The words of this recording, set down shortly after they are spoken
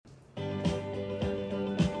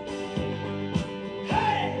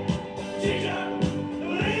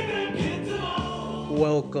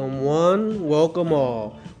Welcome one, welcome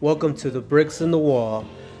all. Welcome to the Bricks in the Wall,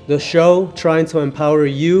 the show trying to empower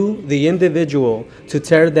you, the individual, to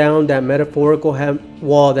tear down that metaphorical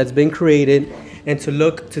wall that's been created and to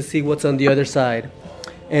look to see what's on the other side.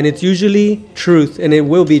 And it's usually truth, and it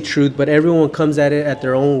will be truth, but everyone comes at it at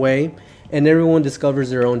their own way, and everyone discovers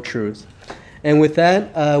their own truth. And with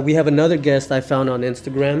that, we have another guest I found on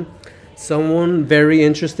Instagram, someone very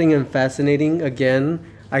interesting and fascinating. Again,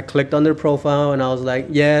 I clicked on their profile and I was like,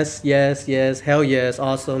 yes, yes, yes, hell yes,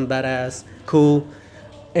 awesome, badass, cool.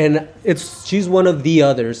 And she's one of the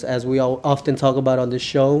others, as we all often talk about on this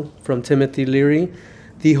show, from Timothy Leary.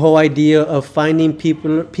 The whole idea of finding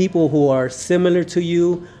people who are similar to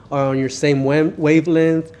you, are on your same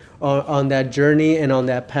wavelength, are on that journey and on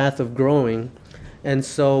that path of growing. And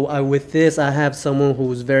so with this, I have someone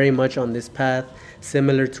who's very much on this path,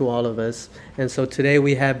 similar to all of us. And so today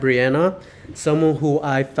we have Brianna, someone who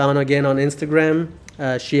I found again on Instagram.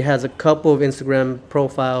 She has a couple of Instagram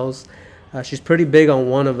profiles. She's pretty big on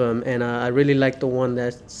one of them, and I really like the one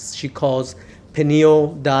that she calls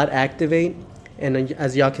Pineal.Activate. And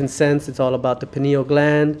as y'all can sense, it's all about the pineal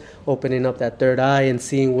gland, opening up that third eye and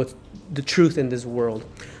seeing what's the truth in this world.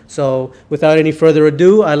 So without any further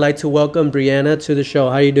ado, I'd like to welcome Brianna to the show.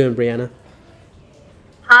 How are you doing, Brianna?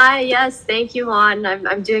 Hi, yes, thank you, Juan.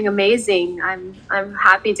 I'm doing amazing. I'm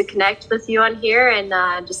happy to connect with you on here and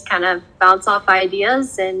just kind of bounce off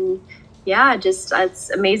ideas. And yeah, just it's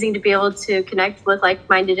amazing to be able to connect with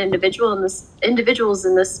like-minded individuals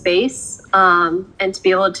in this space, and to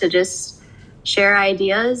be able to just share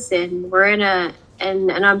ideas. And we're in an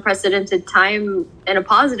unprecedented time in a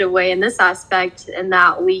positive way in this aspect, and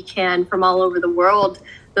that we can, from all over the world,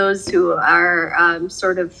 those who are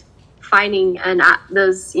sort of finding and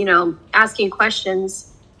those, asking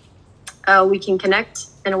questions, we can connect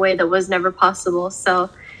in a way that was never possible. So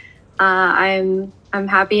I'm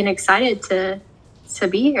happy and excited to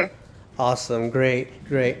be here. Awesome. Great.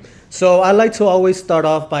 So I like to always start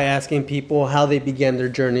off by asking people how they began their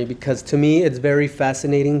journey, because to me it's very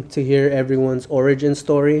fascinating to hear everyone's origin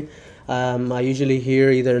story. I usually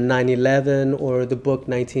hear either 9/11 or the book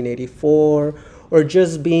 1984, or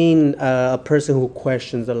just being a person who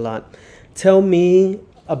questions a lot. Tell me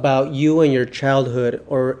about you and your childhood,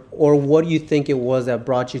 or what you think it was that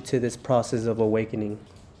brought you to this process of awakening.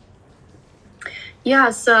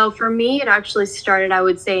 Yeah, so for me, it actually started, I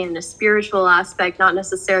would say, in a spiritual aspect, not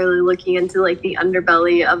necessarily looking into like the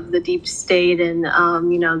underbelly of the deep state and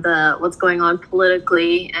the what's going on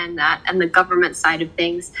politically and the government side of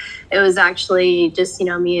things. It was actually just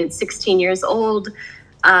me at 16 years old.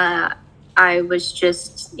 I was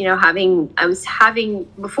just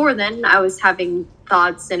before then I was having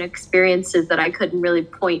thoughts and experiences that I couldn't really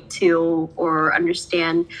point to or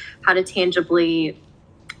understand how to tangibly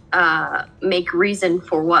make reason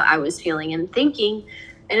for what I was feeling and thinking.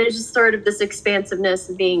 And it was just sort of this expansiveness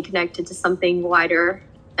of being connected to something wider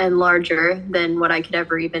and larger than what I could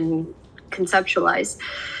ever even conceptualize.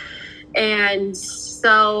 And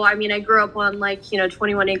so, I grew up on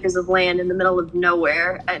 21 acres of land in the middle of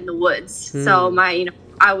nowhere in the woods. So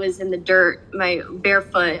I was in the dirt, my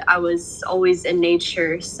barefoot, I was always in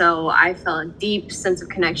nature. So I felt a deep sense of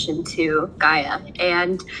connection to Gaia.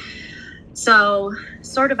 And so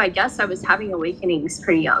sort of, I guess I was having awakenings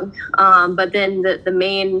pretty young. But then the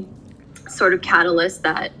main sort of catalyst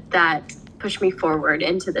that pushed me forward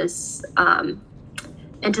into this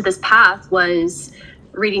path was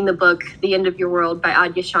reading the book The End of Your World by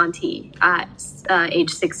Adyashanti at age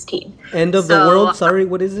 16. End of the World? Sorry,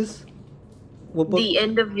 what is this? What book? The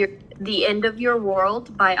End of Your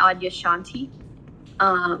World by Adyashanti.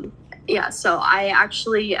 So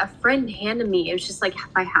a friend handed me, it was just like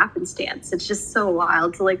by happenstance. It's just so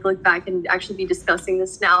wild to look back and actually be discussing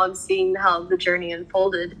this now and seeing how the journey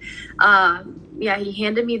unfolded. He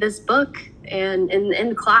handed me this book, and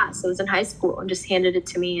in class, I was in high school, and just handed it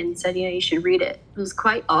to me and said, you should read it. It was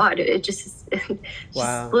quite odd. It just,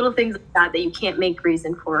 Wow. Just little things like that you can't make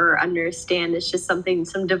reason for or understand. It's just some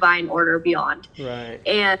divine order beyond. Right.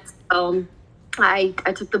 And I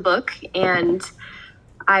took the book and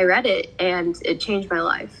I read it, and it changed my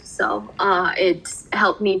life. So it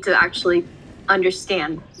helped me to actually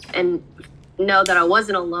understand and know that I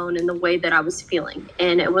wasn't alone in the way that I was feeling.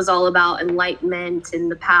 And it was all about enlightenment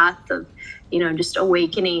and the path of, just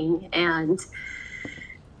awakening and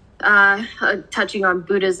touching on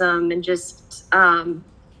Buddhism and just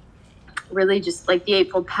really just like the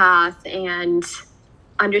Eightfold Path and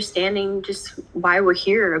understanding just why we're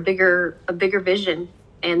here, a bigger vision.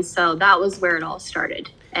 And so that was where it all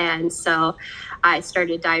started. And so I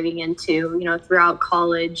started diving into, throughout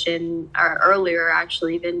college and or earlier,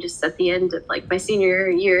 actually, even just at the end of like my senior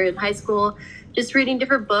year in high school, just reading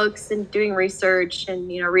different books and doing research and,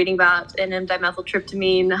 reading about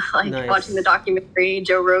dimethyltryptamine, like watching the Nice. documentary,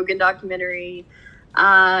 Joe Rogan documentary,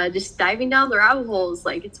 just diving down the rabbit holes.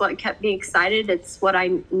 Like, it's what kept me excited. It's what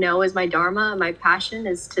I know is my dharma. My passion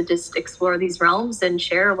is to just explore these realms and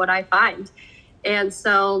share what I find. And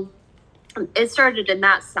so it started in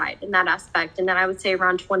that side, in that aspect. And then I would say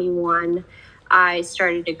around 21, I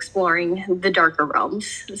started exploring the darker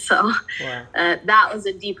realms. So Wow. that was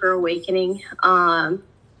a deeper awakening.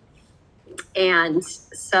 And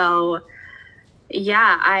so,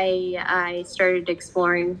 yeah, I started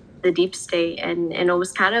exploring the deep state, and it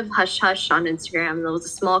was kind of hush hush on Instagram. There was a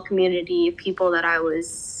small community of people that I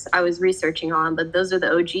was researching on, but those are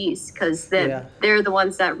the OGs, because Yeah. they're the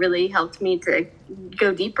ones that really helped me to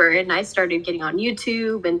go deeper. And I started getting on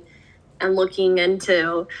YouTube and looking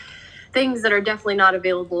into things that are definitely not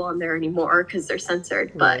available on there anymore because they're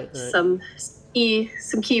censored, Right. but Right. some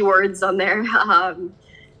keywords on there,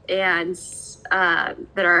 and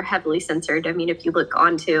that are heavily censored. I mean, if you look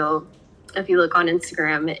on Instagram,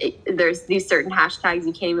 there's these certain hashtags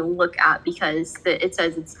you can't even look at because it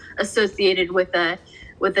says it's associated with a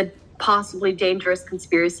possibly dangerous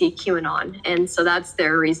conspiracy, QAnon. And so that's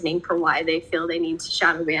their reasoning for why they feel they need to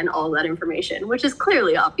shadow ban all that information, which is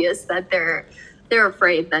clearly obvious that they're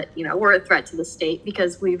afraid that, we're a threat to the state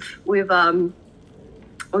because we've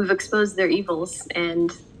exposed their evils,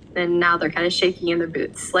 and now they're kind of shaking in their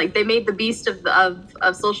boots. Like, they made the beast of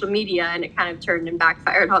social media, and it kind of turned and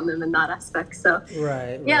backfired on them in that aspect. So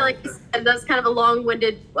Right. yeah, Right. like I said, that's kind of a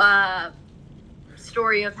long-winded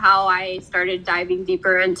story of how I started diving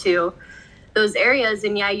deeper into those areas.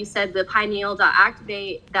 And yeah, you said the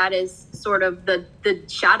Pineal.Activate, that is sort of the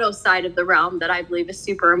shadow side of the realm that I believe is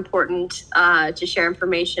super important to share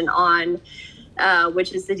information on,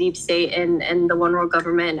 which is the deep state and the one world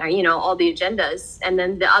government, or, all the agendas. And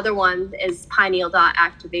then the other one is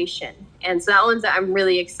Pineal.Activation. And so that one's that I'm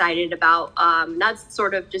really excited about. That's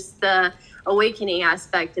sort of just the awakening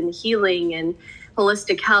aspect and the healing and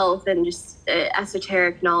holistic health and just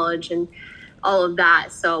esoteric knowledge and all of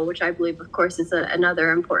that. So, which I believe, of course, is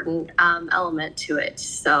another important element to it.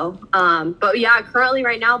 So, but yeah, currently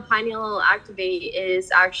right now, Pineal.Activate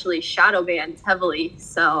is actually shadow banned heavily.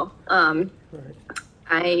 So,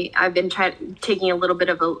 Right. I've been taking a little bit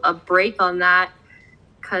of a break on that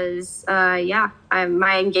because,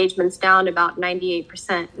 my engagement's down about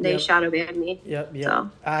 98%. They Yep. shadow banned me. Yep, yep.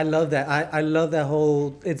 So, I love that. I love that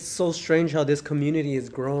whole. It's so strange how this community is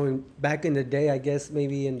growing. Back in the day, I guess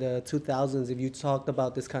maybe in the 2000s, if you talked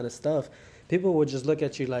about this kind of stuff, people would just look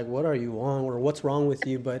at you like, "What are you on?" or "What's wrong with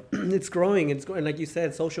you?" But it's growing. It's growing. Like you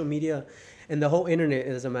said, social media and the whole internet,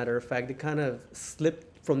 as a matter of fact, it kind of slipped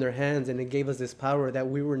from their hands, and it gave us this power that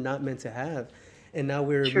we were not meant to have. And now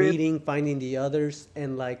we're true. meeting, finding the others,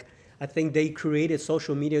 and like I think they created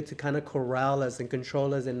social media to kind of corral us and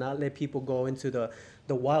control us and not let people go into the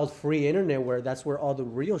wild free internet where that's where all the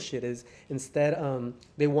real shit is. Instead,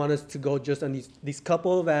 they want us to go just on these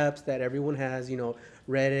couple of apps that everyone has,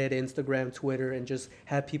 Reddit, Instagram, Twitter, and just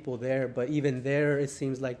have people there. But even there, it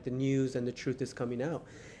seems like the news and the truth is coming out,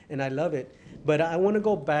 and I love it. But I want to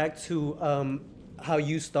go back to how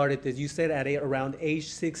you started this. You said at around age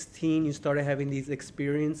 16, you started having these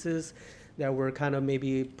experiences that were kind of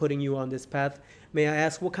maybe putting you on this path. May I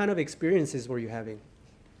ask, what kind of experiences were you having?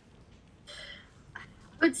 I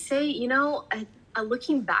would say,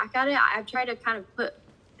 looking back at it, I've tried to kind of put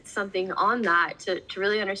something on that to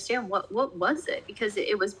really understand what was it, because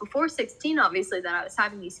it was before 16, obviously, that I was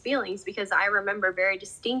having these feelings, because I remember very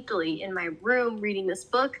distinctly in my room reading this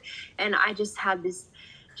book, and I just had this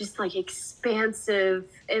just like expansive,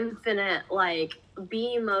 infinite, like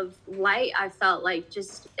beam of light, I felt like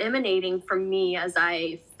just emanating from me as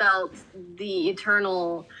I felt the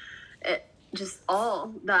eternal, just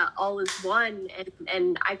all is one.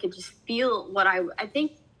 And I could just feel what I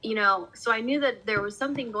think, so I knew that there was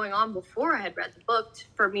something going on before I had read the book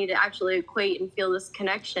for me to actually equate and feel this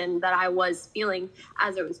connection that I was feeling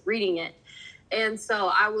as I was reading it. And so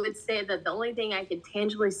I would say that the only thing I could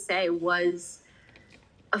tangibly say was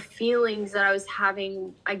feelings that I was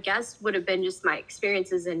having, I guess, would have been just my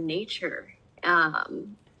experiences in nature. I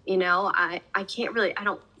can't really, I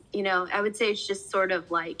don't, I would say it's just sort of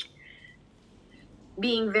like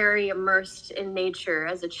being very immersed in nature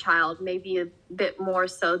as a child, maybe a bit more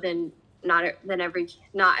so than not every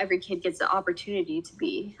kid gets the opportunity to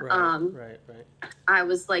be. Right. I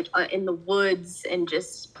was like in the woods and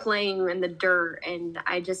just playing in the dirt, and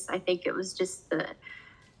I think it was just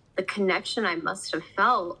the connection I must have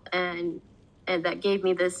felt, and that gave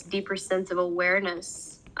me this deeper sense of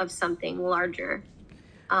awareness of something larger.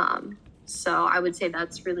 So I would say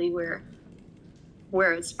that's really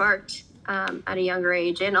where it sparked, at a younger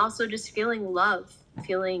age, and also just feeling love.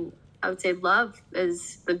 Feeling, I would say, love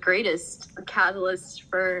is the greatest catalyst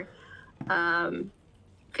for,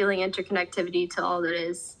 feeling interconnectivity to all that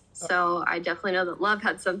is. So I definitely know that love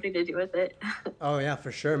had something to do with it. Oh yeah,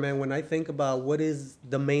 for sure, man. When I think about what is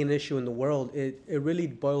the main issue in the world, it really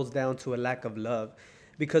boils down to a lack of love.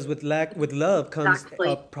 Because with love comes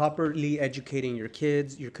Exactly. properly educating your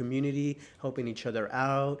kids, your community, helping each other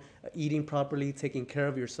out, eating properly, taking care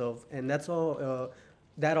of yourself, and that's all.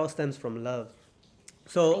 That all stems from love.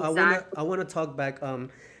 So I Exactly. wanna talk back.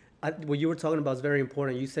 What you were talking about is very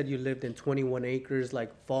important. You said you lived in 21 acres,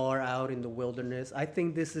 like far out in the wilderness. I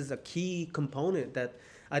think this is a key component that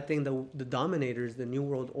I think the dominators, the New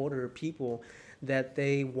World Order people, that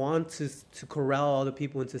they want to corral all the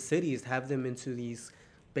people into cities, have them into these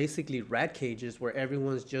basically rat cages where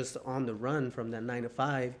everyone's just on the run from that 9 to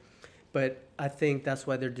 5. But I think that's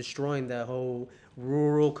why they're destroying that whole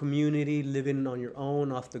rural community, living on your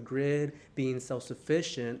own, off the grid, being self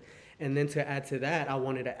sufficient. And then to add to that, I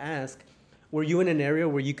wanted to ask, were you in an area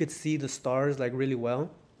where you could see the stars like really well?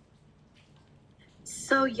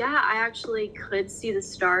 So yeah, I actually could see the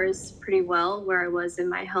stars pretty well where I was in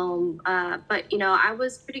my home. But I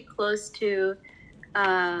was pretty close to,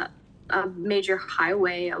 uh, a major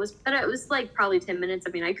highway. But it was like probably 10 minutes. I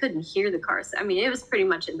mean, I couldn't hear the cars. I mean, it was pretty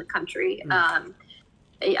much in the country,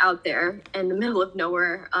 out there in the middle of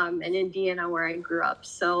nowhere, in Indiana where I grew up.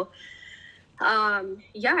 So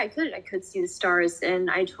yeah, I could see the stars,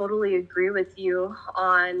 and I totally agree with you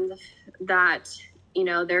on that.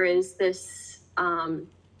 There is this,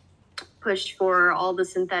 push for all the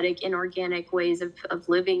synthetic, inorganic ways of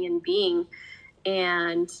living and being,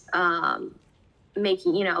 and,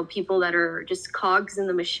 making, people that are just cogs in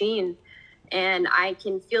the machine. And I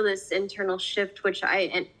can feel this internal shift,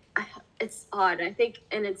 and it's odd. I think,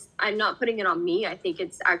 and I'm not putting it on me. I think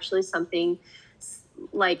it's actually something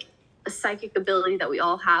like a psychic ability that we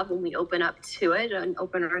all have when we open up to it and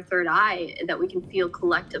open our third eye, that we can feel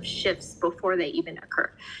collective shifts before they even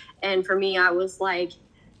occur. And for me, I was like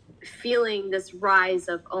feeling this rise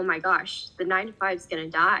of, oh my gosh, the 9 to 5 is going to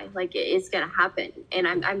die. Like it's going to happen. And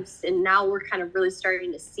and now we're kind of really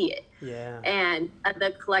starting to see it. Yeah. And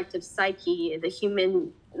the collective psyche, the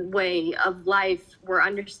human way of life, we're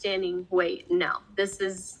understanding, wait, no, this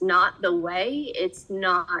is not the way. It's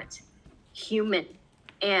not human,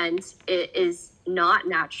 and it is not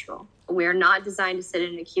natural. We're not designed to sit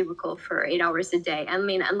in a cubicle for 8 hours a day. I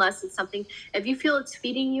mean, unless it's something, if you feel it's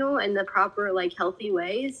feeding you in the proper, like healthy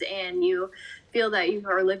ways, and you feel that you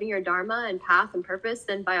are living your dharma and path and purpose,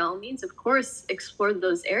 then by all means, of course, explore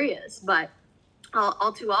those areas. But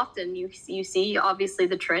all too often, you see obviously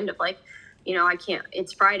the trend of like, I can't,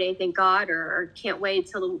 it's Friday, thank God, or can't wait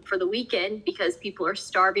for the weekend, because people are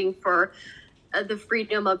starving for, the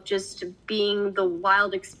freedom of just being the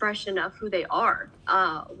wild expression of who they are,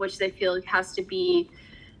 which they feel has to be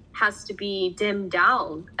dimmed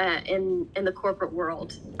down, in the corporate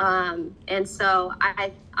world. And so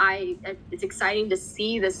it's exciting to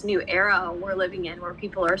see this new era we're living in, where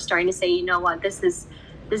people are starting to say, you know what, this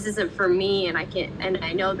isn't for me, and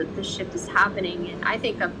I know that this shift is happening. And I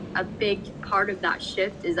think a big part of that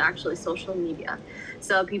shift is actually social media.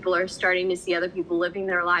 So people are starting to see other people living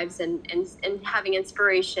their lives, and having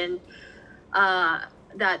inspiration,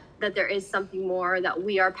 that there is something more, that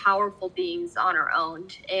we are powerful beings on our own,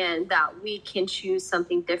 and that we can choose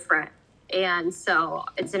something different. And so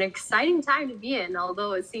it's an exciting time to be in,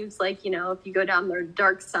 although it seems like, if you go down the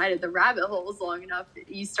dark side of the rabbit holes long enough,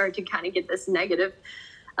 you start to kind of get this negative,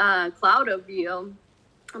 cloud over you.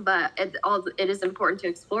 But it is important to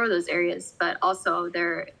explore those areas. But also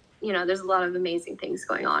there's a lot of amazing things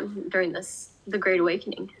going on during the Great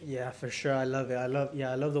Awakening. Yeah, for sure. I love it. I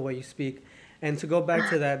love the way you speak. And to go back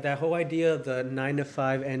to that whole idea of the 9 to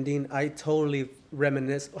 5 ending, I totally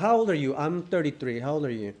reminisce. How old are you? I'm 33. How old are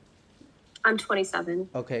you? I'm 27.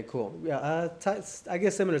 Okay, cool. Yeah, I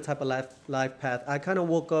guess similar type of life path. I kind of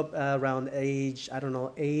woke up around age, I don't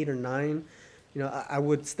know, 8 or 9. I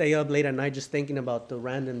would stay up late at night just thinking about the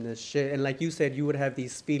randomness shit. And like you said, you would have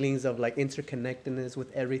these feelings of like interconnectedness with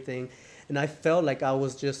everything. And I felt like I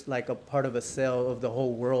was just like a part of a cell of the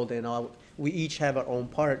whole world, and we each have our own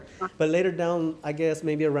part. But later down, I guess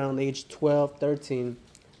maybe around age 12, 13,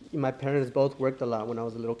 my parents both worked a lot when I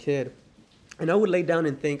was a little kid. And I would lay down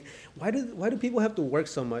and think, why do people have to work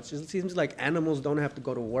so much? It seems like animals don't have to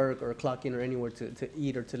go to work or clock in or anywhere to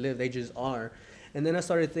eat or to live. They just are. And then I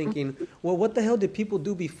started thinking, well, what the hell did people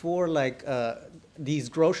do before, like these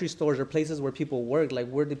grocery stores or places where people work? Like,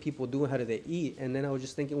 where did people do and how did they eat? And then I was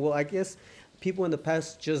just thinking, well, I guess people in the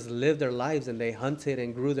past just lived their lives and they hunted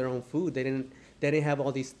and grew their own food. They didn't have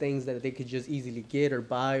all these things that they could just easily get or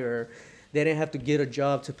buy, or they didn't have to get a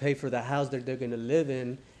job to pay for the house that they're going to live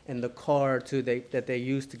in and the car that they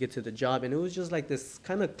use to get to the job. And it was just like this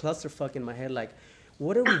kind of clusterfuck in my head, like,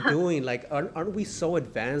 what are we doing? Like, aren't we so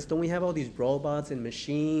advanced? Don't we have all these robots and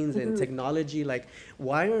machines and technology? Like,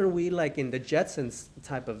 why aren't we like in the Jetsons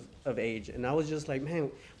type of age? And I was just like, man,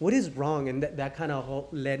 what is wrong? And that kind of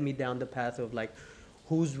led me down the path of like,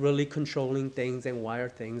 who's really controlling things and why are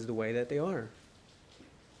things the way that they are?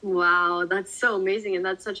 Wow, that's so amazing. And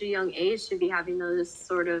that's such a young age to be having those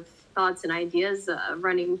sort of thoughts and ideas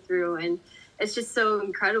running through. And it's just so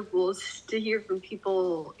incredible to hear from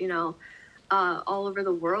people, all over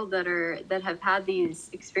the world that have had these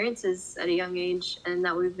experiences at a young age, and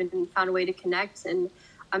that we've been found a way to connect. And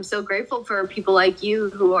I'm so grateful for people like you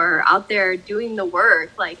who are out there doing the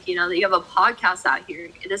work. Like, that you have a podcast out here.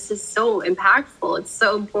 This is so impactful. It's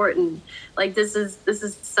so important. Like, this is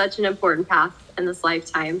such an important path in this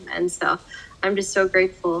lifetime. And so I'm just so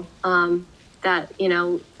grateful that,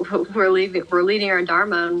 we're leading our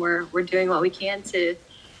Dharma, and we're doing what we can to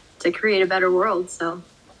create a better world. So.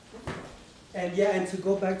 And yeah, and to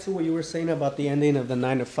go back to what you were saying about the ending of the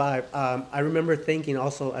 9 to 5, I remember thinking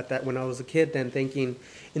also at that when I was a kid, then thinking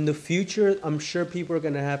in the future, I'm sure people are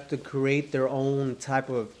going to have to create their own type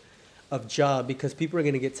of job because people are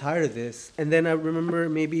going to get tired of this. And then I remember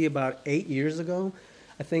maybe about 8 years ago,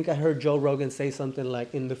 I think I heard Joe Rogan say something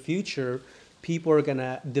like, in the future, people are going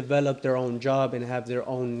to develop their own job and have their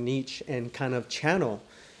own niche and kind of channel.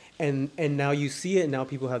 And now you see it. Now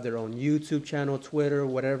people have their own YouTube channel, Twitter,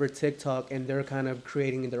 whatever, TikTok, and they're kind of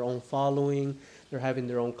creating their own following. They're having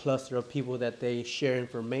their own cluster of people that they share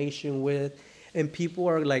information with. And people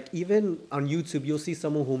are like, even on YouTube, you'll see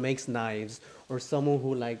someone who makes knives or someone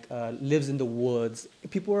who like lives in the woods.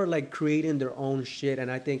 People are like creating their own shit.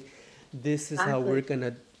 And I think this is how we're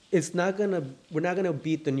gonna. We're not gonna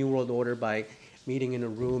beat the New World Order by meeting in a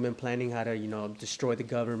room and planning how to destroy the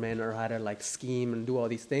government or how to like scheme and do all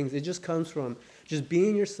these things. It just comes from just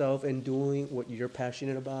being yourself and doing what you're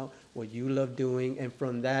passionate about, what you love doing. And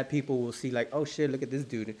from that, people will see like, oh shit, look at this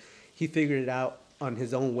dude, he figured it out on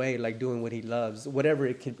his own way, like doing what he loves, whatever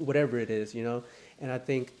it is. And I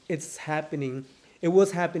think it's happening. It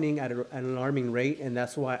was happening at an alarming rate, and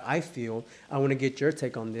that's why I want to get your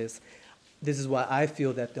take on this. This is why I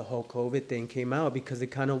feel that the whole COVID thing came out, because it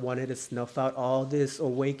kind of wanted to snuff out all this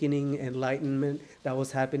awakening, enlightenment that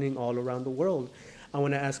was happening all around the world. I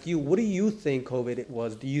want to ask you, what do you think COVID it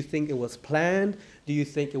was? Do you think it was planned? Do you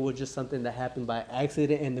think it was just something that happened by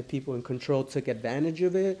accident and the people in control took advantage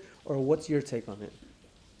of it? Or what's your take on it?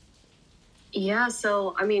 Yeah,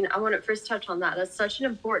 so I mean, I want to first touch on that. That's such an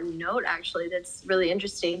important note, actually. That's really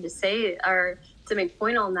interesting to say, or to make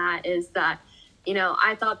point on that, is that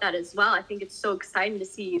I thought that as well. I think it's so exciting to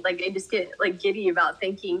see, like, I just get like giddy about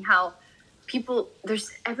thinking how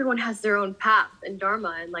everyone has their own path and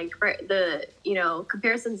dharma, and like the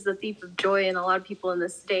comparison's the thief of joy, and a lot of people in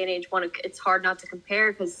this day and age it's hard not to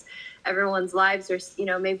compare because everyone's lives are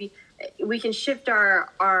maybe we can shift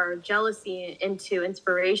our jealousy into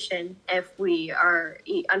inspiration if we are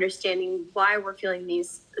understanding why we're feeling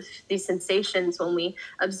these sensations when we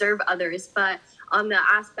observe others. But on the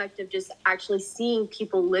aspect of just actually seeing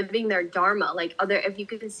people living their dharma, like if you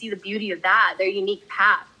can see the beauty of that, their unique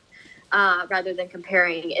path, rather than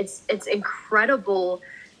comparing, it's incredible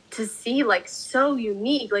to see, like, so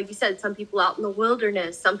unique. Like you said, some people out in the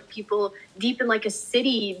wilderness, some people deep in like a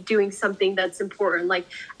city doing something that's important, like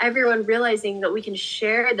everyone realizing that we can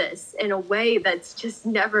share this in a way that's just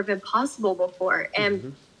never been possible before.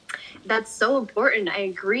 And that's so important. I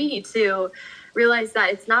agree to realize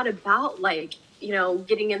that it's not about like,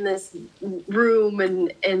 getting in this room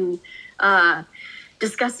and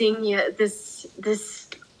discussing this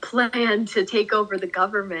plan to take over the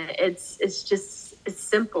government. It's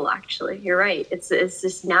simple, actually. You're right. It's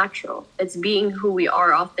just natural. It's being who we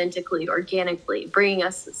are authentically, organically, bringing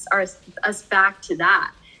us back to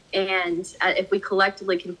that. And if we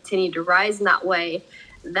collectively continue to rise in that way,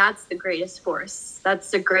 that's the greatest force. That's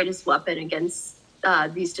the greatest weapon against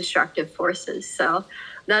these destructive forces. So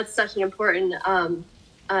that's such an important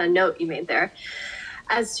note you made there.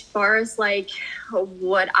 As far as like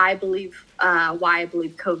what I believe, why I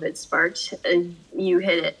believe COVID sparked, you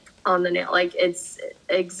hit it on the nail. Like, it's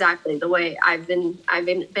exactly the way I've been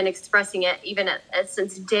expressing it, even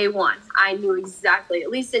since day one. I knew exactly,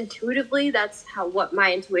 at least intuitively, that's what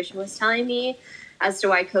my intuition was telling me as to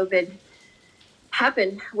why COVID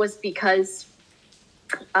happened was because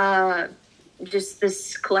just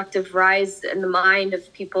this collective rise in the mind of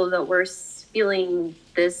people that were feeling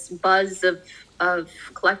this buzz of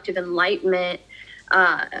collective enlightenment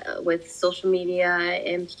with social media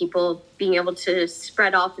and people being able to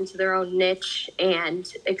spread off into their own niche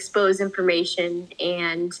and expose information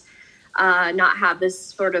and not have this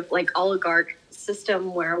sort of like oligarch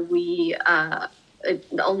system where we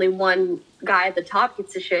only one guy at the top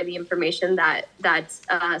gets to share the information that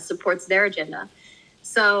supports their agenda.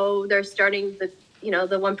 So they're starting the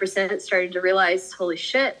 1% starting to realize, holy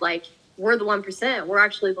shit, like we're the 1%. We're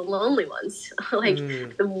actually the lonely ones. Like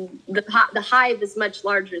the hive is much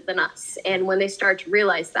larger than us. And when they start to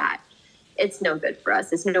realize that, it's no good for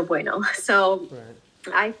us. It's no bueno. So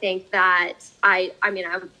right. I think that I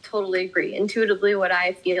would totally agree. Intuitively, what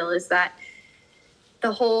I feel is that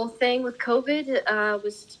the whole thing with COVID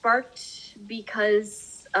was sparked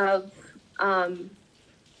because of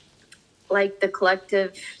like the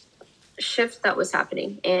collective shift that was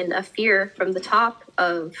happening and a fear from the top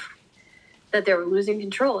of that they were losing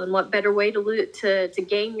control. And what better way to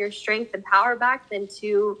gain your strength and power back than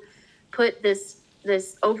to put this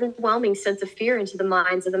overwhelming sense of fear into the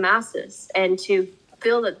minds of the masses and to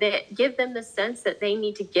feel that they give them the sense that they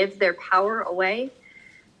need to give their power away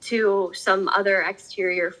to some other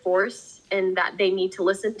exterior force and that they need to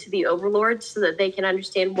listen to the overlords so that they can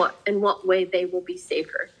understand in what way they will be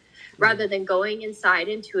safer, rather than going inside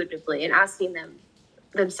intuitively and asking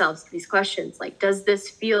themselves these questions like, does this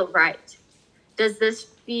feel right? Does this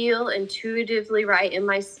feel intuitively right in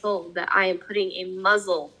my soul that I am putting a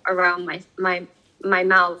muzzle around my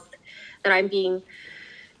mouth, that I'm being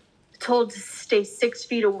told to stay 6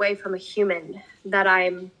 feet away from a human, that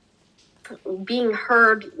I'm being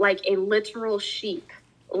heard like a literal sheep,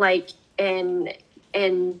 like and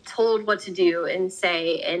told what to do and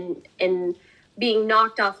say and being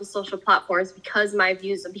knocked off of social platforms because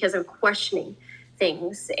I'm questioning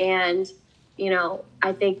things. And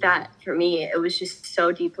I think that for me it was just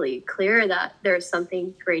so deeply clear that there's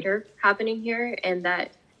something greater happening here and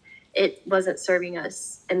that it wasn't serving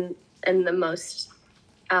us in the most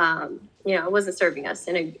it wasn't serving us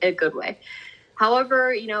in a good way.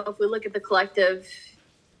 However, if we look at the collective,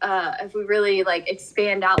 if we really like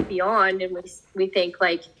expand out beyond and we think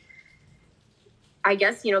like, I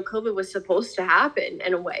guess, COVID was supposed to happen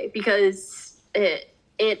in a way because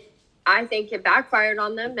I think it backfired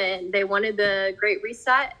on them and they wanted the Great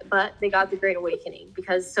Reset, but they got the Great Awakening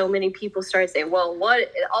because so many people started saying, well,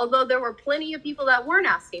 although there were plenty of people that weren't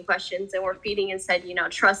asking questions and were feeding and said,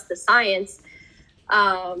 trust the science.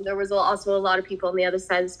 There was also a lot of people on the other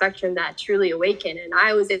side of the spectrum that truly awakened. And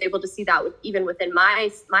I was able to see that even within my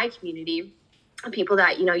community, people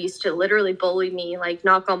that, used to literally bully me, like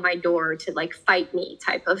knock on my door to like fight me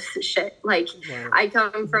type of shit. Like wow. I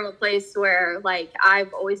come from a place where like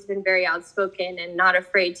I've always been very outspoken and not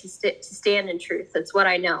afraid to stand in truth. That's what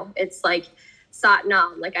I know. It's like Sat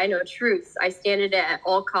Nam, like I know truth. I stand it at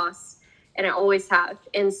all costs. And I always have.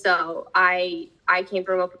 And so I came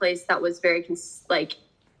from a place that was very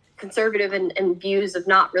conservative in views of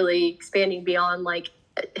not really expanding beyond like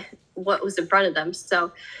what was in front of them.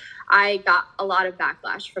 So I got a lot of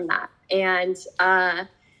backlash from that. And I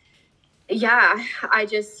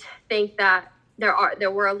just think that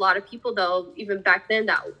there were a lot of people though, even back then,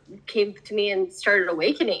 that came to me and started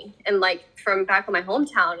awakening and like from back in my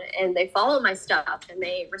hometown, and they follow my stuff and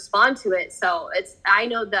they respond to it. So I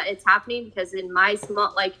know that it's happening because in my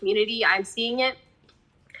small community, I'm seeing it.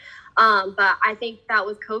 But I think that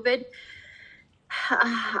with COVID,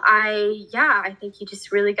 I think you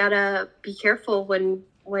just really gotta be careful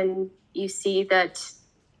when you see that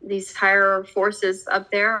these higher forces up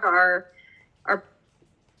there are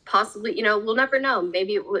possibly, we'll never know.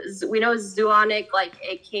 Maybe we know Zoonotic, like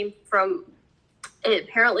it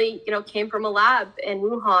apparently, came from a lab in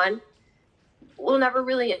Wuhan. We'll never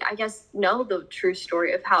really, I guess, know the true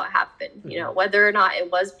story of how it happened, whether or not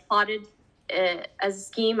it was plotted as a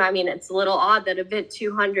scheme. I mean, it's a little odd that Event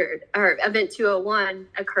 200 or Event 201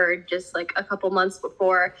 occurred just like a couple months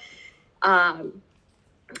before.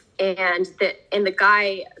 And the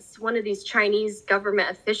guy, one of these Chinese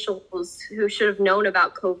government officials who should have known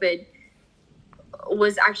about COVID,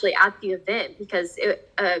 was actually at the event because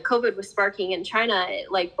COVID was sparking in China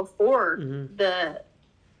like before the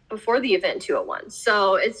Event 201.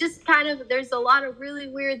 So it's just kind of, there's a lot of really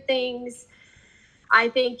weird things. I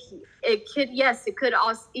think it could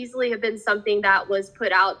also easily have been something that was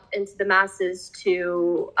put out into the masses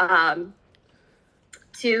to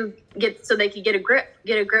to get, so they could get a grip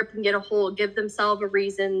and get a hold, give themselves a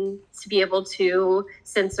reason to be able to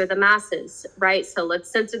censor the masses, right? So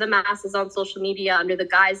let's censor the masses on social media under the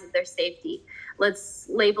guise of their safety. Let's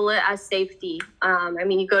label it as safety. I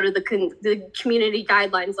mean, you go to the community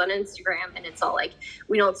guidelines on Instagram, and it's all like,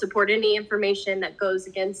 we don't support any information that goes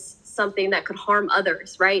against something that could harm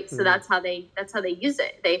others, right? So that's how they use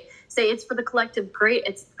it. They say it's for the collective great,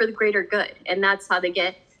 it's for the greater good, and that's how they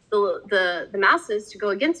get the masses to go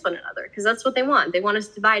against one another, because that's what they want. They want us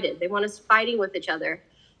divided. They want us fighting with each other,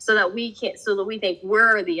 so that we think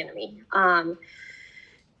we're the enemy.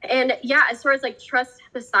 And yeah, as far as like trust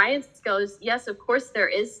the science goes, yes, of course there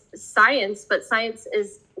is science, but science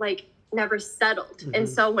is like never settled. And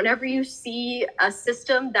so whenever you see a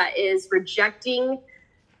system that is rejecting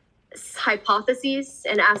hypotheses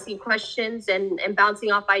and asking questions and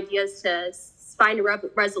bouncing off ideas to find a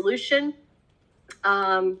resolution,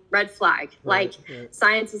 red flag. Right.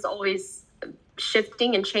 Science is always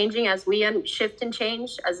shifting and changing as we shift and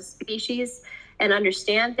change as a species and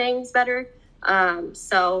understand things better.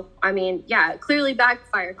 So I mean, yeah, it clearly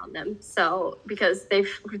backfired on them. So because they've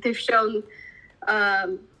shown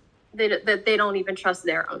that they don't even trust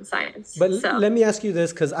their own science. But let me ask you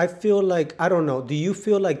this, because I feel like, I don't know, do you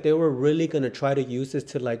feel like they were really going to try to use this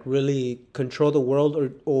to like really control the world,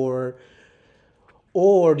 or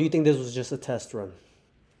do you think this was just a test run?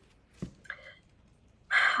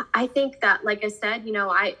 I think that, like I said,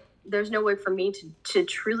 there's no way for me to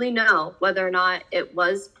truly know whether or not it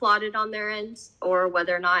was plotted on their end, or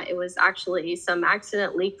whether or not it was actually some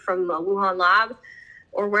accident leak from a Wuhan lab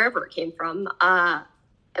or wherever it came from.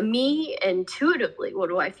 Me, intuitively, what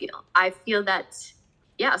do I feel? I feel that,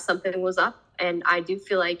 yeah, something was up, and I do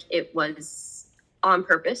feel like it was on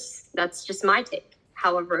purpose. That's just my take.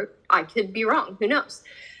 However, I could be wrong. Who knows?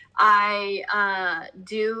 I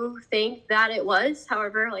do think that it was,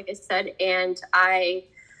 however, like I said, and I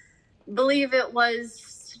believe it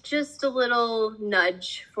was just a little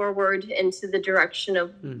nudge forward into the direction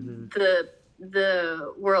of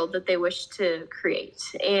the world that they wish to create.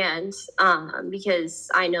 And because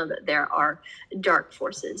I know that there are dark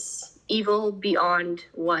forces, evil beyond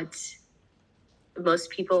what most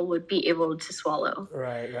people would be able to swallow.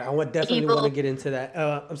 Right. I would definitely want to get into that.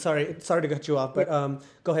 I'm sorry to cut you off, but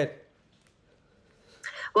go ahead.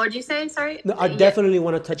 What did you say? Sorry. No, I definitely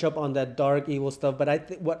want to touch up on that dark, evil stuff. But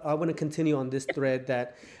I want to continue on this thread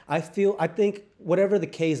that I think whatever the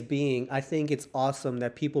case being, I think it's awesome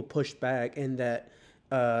that people pushed back and that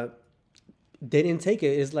they didn't take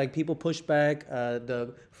it. It's like people pushed back,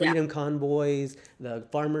 the freedom convoys, the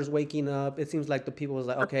farmers waking up. It seems like the people was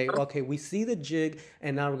like, okay, we see the jig,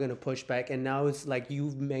 and now we're going to push back. And now it's like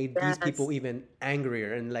you've made these people even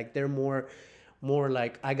angrier, and like they're more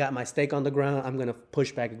like, I got my stake on the ground, I'm going to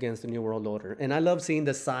push back against the New World Order. And I love seeing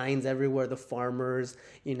the signs everywhere, the farmers,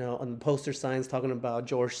 on the poster signs talking about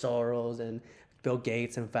George Soros and Bill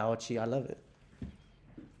Gates and Fauci. I love it.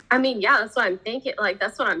 I mean, yeah, that's what I'm thinking. Like,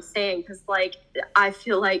 that's what I'm saying. Because, like, I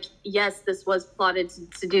feel like, yes, this was plotted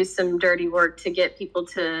to do some dirty work to get people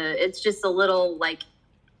to, it's just a little, like,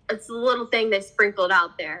 it's a little thing they sprinkled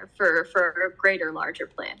out there for a greater, larger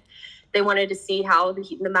plan. They wanted to see how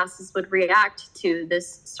the masses would react to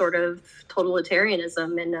this sort of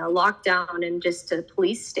totalitarianism and a lockdown and just a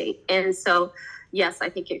police state. And so, yes, I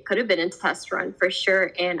think it could have been a test run for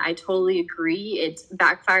sure. And I totally agree. It's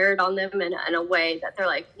backfired on them in a way that they're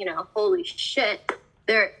like, holy shit.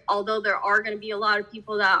 Although there are going to be a lot of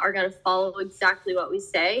people that are going to follow exactly what we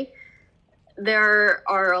say, there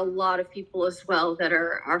are a lot of people as well that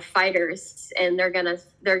are fighters, and they're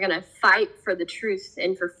gonna fight for the truth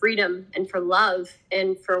and for freedom and for love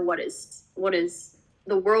and for what is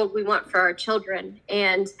the world we want for our children.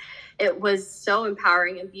 And it was so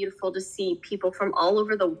empowering and beautiful to see people from all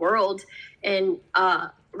over the world and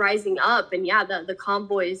rising up. And yeah, the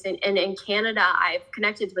convoys and in Canada, I've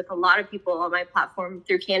connected with a lot of people on my platform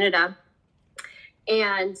through Canada.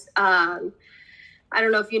 And I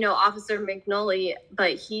don't know if you know Officer McNulty,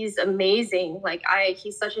 but he's amazing. Like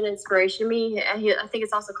he's such an inspiration to me. I think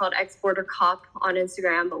it's also called Exporter Cop on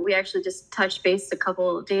Instagram, but we actually just touched base a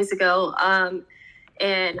couple of days ago.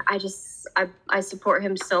 And I support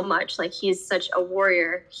him so much. Like, he's such a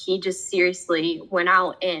warrior. He just seriously went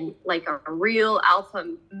out and like a real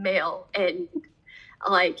alpha male. And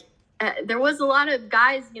like, there was a lot of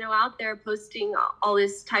guys, out there posting all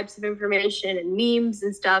these types of information and memes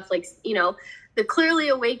and stuff, like, the clearly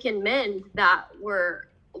awakened men that were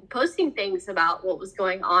posting things about what was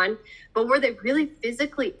going on. But were they really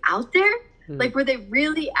physically out there? Like, were they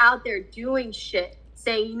really out there doing shit,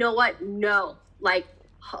 saying, you know what? No, like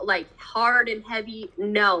hard and heavy,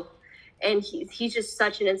 no. and he's just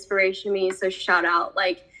such an inspiration to me. So shout out,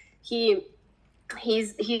 like he's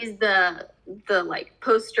the like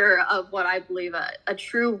poster of what I believe a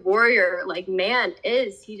true warrior like man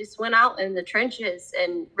is. He just went out in the trenches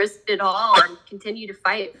and risked it all and continued to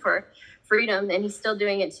fight for freedom, and he's still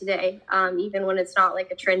doing it today, even when it's not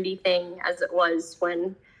like a trendy thing as it was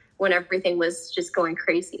when everything was just going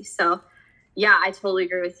crazy. So yeah, I totally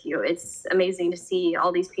agree with you. It's amazing to see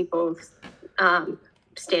all these people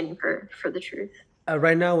standing for the truth.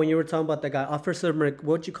 Right now, when you were talking about that guy, Officer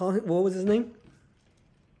what'd you call him? What was his name?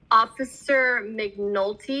 Officer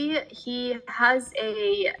McNulty. He has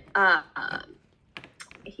a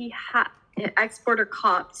exporter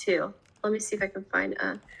cop too. Let me see if I can find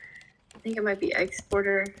I think it might be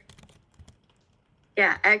exporter.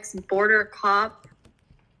 Yeah, ex border cop.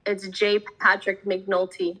 It's J. Patrick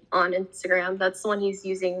McNulty on Instagram. That's the one he's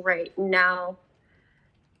using right now.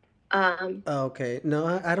 Okay.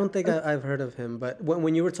 No, I don't think I've heard of him. But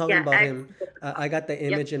when you were talking Yeah, about him, I got the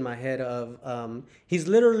yep. image in my head of he's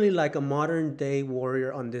literally like a modern day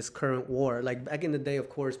warrior on this current war. Like back in the day, of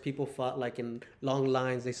course, people fought like in long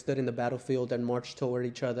lines. They stood in the battlefield and marched toward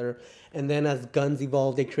each other. And then as guns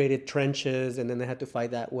evolved, they created trenches, and then they had to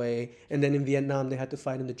fight that way. And then in Vietnam, they had to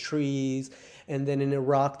fight in the trees. And then in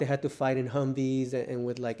Iraq, they had to fight in Humvees and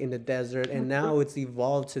with like in the desert. And now it's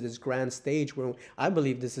evolved to this grand stage where I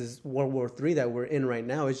believe this is World War III that we're in right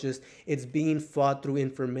now. It's just it's being fought through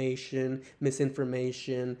information,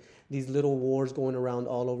 misinformation, these little wars going around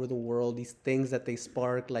all over the world, these things that they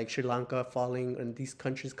spark, like Sri Lanka falling and these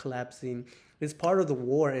countries collapsing. It's part of the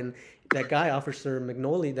war. And that guy, Officer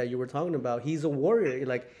McNulty, that you were talking about, he's a warrior.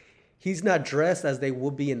 Like he's not dressed as they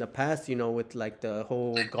would be in the past, you know, with like the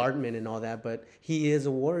whole garment and all that, but he is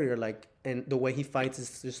a warrior. Like, and the way he fights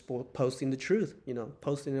is just posting the truth, you know,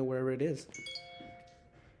 posting it wherever it is.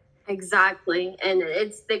 Exactly. And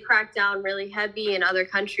they crack down really heavy in other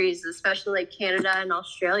countries, especially like Canada and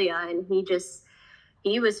Australia. And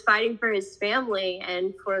he was fighting for his family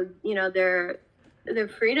and for, you know, their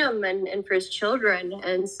freedom and for his children.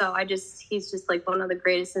 And so he's just like one of the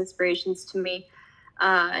greatest inspirations to me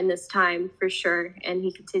in this time for sure. And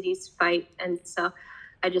he continues to fight. And so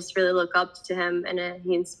I just really look up to him, and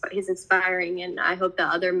he's inspiring. And I hope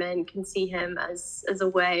that other men can see him as a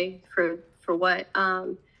way for what,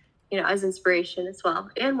 you know, as inspiration as well,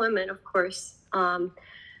 and women, of course. But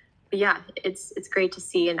yeah, it's great to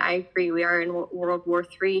see, and I agree. We are in World War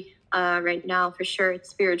III right now for sure. It's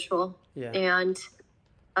spiritual, Yeah. and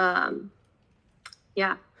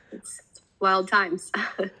yeah, it's wild times.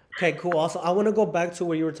 Okay, cool. Also, I want to go back to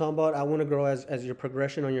what you were talking about. I want to grow as your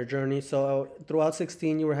progression on your journey. So throughout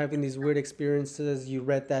 16, you were having these weird experiences. You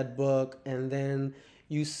read that book, and then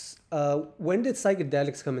when did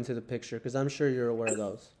psychedelics come into the picture? Because I'm sure you're aware of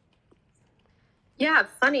those. Yeah,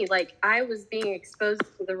 funny. Like I was being exposed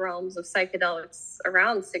to the realms of psychedelics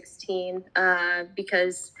around 16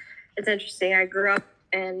 because it's interesting. I grew up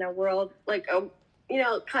in a world like you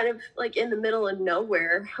know, kind of like in the middle of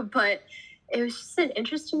nowhere, but it was just an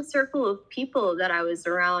interesting circle of people that I was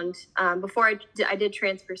around before I did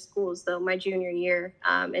transfer schools, though, my junior year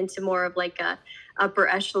into more of like a upper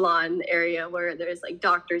echelon area where there's like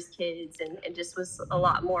doctors' kids and just was a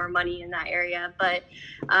lot more money in that area. But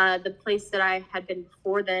the place that I had been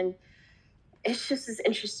before then, it's just as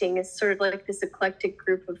interesting. It's sort of like this eclectic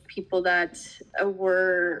group of people that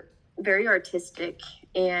were very artistic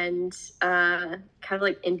and kind of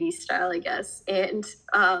like indie style, I guess, and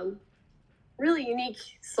really unique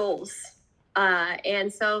souls.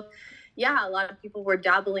 And so, yeah, a lot of people were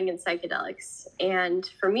dabbling in psychedelics. And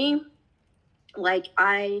for me, like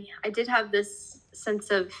I did have this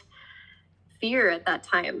sense of fear at that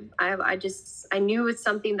time. I knew it's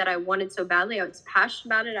something that I wanted so badly. I was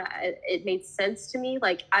passionate about it. It made sense to me.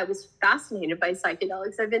 Like I was fascinated by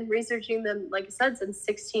psychedelics. I've been researching them, like I said, since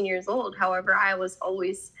 16 years old. However, I was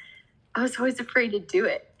always afraid to do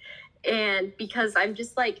it. And because I'm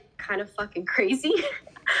just like kind of fucking crazy.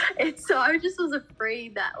 And so I just was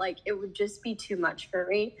afraid that like it would just be too much for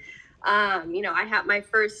me. You know, I had my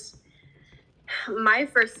first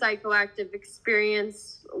psychoactive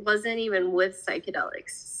experience wasn't even with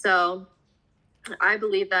psychedelics. So I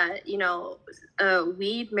believe that, you know,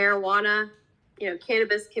 weed, marijuana, you know,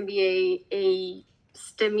 cannabis can be a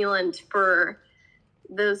stimulant for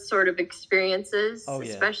those sort of experiences, Oh,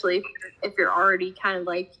 yeah. especially if you're already kind of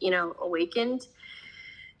like, you know, awakened.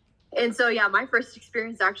 And so, yeah, my first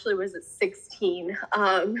experience actually was at 16.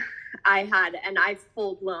 I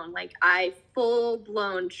full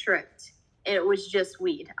blown tripped, and it was just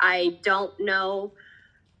weed. I don't know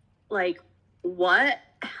like what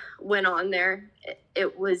went on there.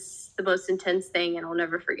 It was the most intense thing, and I'll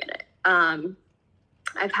never forget it.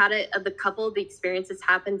 I've had the couple of the experiences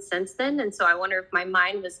happen since then, and so I wonder if my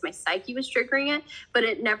psyche was triggering it, but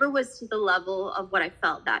it never was to the level of what I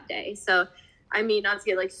felt that day. So, I mean, not to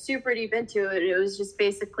get like super deep into it, it was just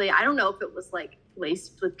basically, I don't know if it was like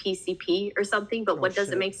laced with PCP or something, but what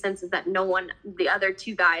doesn't make sense is that the other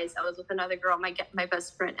two guys, I was with another girl, my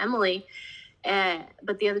best friend Emily,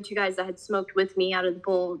 but the other two guys that had smoked with me out of the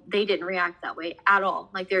bowl, they didn't react that way at all.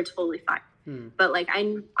 Like they're totally fine. But like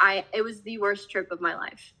it was the worst trip of my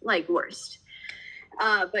life, like worst.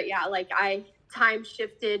 But yeah, like time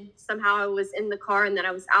shifted. Somehow I was in the car and then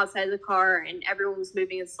I was outside the car and everyone was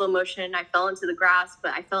moving in slow motion. And I fell into the grass,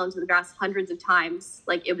 but I fell into the grass hundreds of times.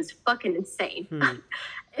 Like it was fucking insane.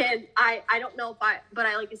 And I don't know but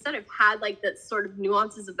like I said, I've had like the sort of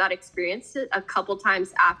nuances of that experience a couple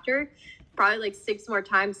times after, probably like 6 more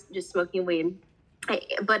times just smoking weed.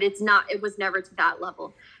 But it was never to that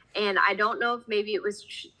level. And I don't know if maybe it was,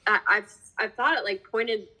 I've thought it like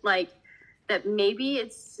pointed like that maybe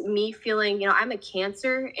it's me feeling, I'm a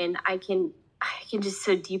Cancer and I can just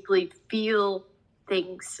so deeply feel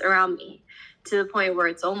things around me to the point where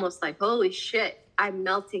it's almost like, holy shit, I'm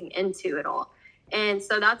melting into it all. And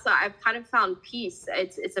so that's why I've kind of found peace.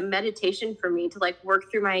 It's a meditation for me to like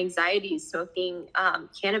work through my anxiety, smoking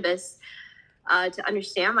cannabis, to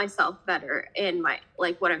understand myself better and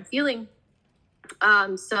what I'm feeling.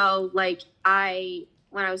 So like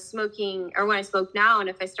when I was smoking or when I smoke now, and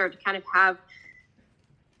if I start to kind of have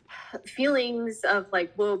feelings of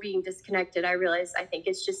like, being disconnected, I realize I think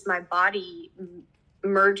it's just my body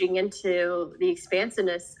merging into the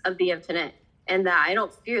expansiveness of the infinite, and that I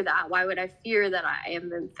don't fear that. Why would I fear that I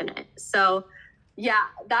am infinite? So yeah,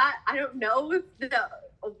 that I don't know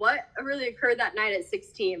what really occurred that night at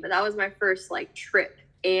 16, but that was my first like trip.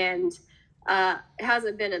 And it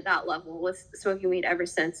hasn't been at that level with smoking weed ever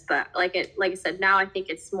since. But like I said, now I think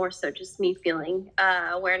it's more so just me feeling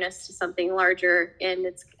awareness to something larger, and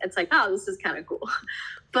it's like, oh, this is kind of cool.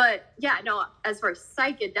 But yeah, no, as far as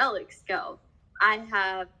psychedelics go,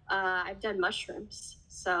 I've done mushrooms.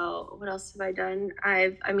 So what else have I done?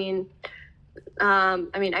 I mean,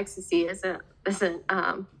 ecstasy isn't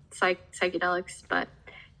psychedelics, but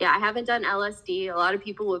yeah, I haven't done LSD. A lot of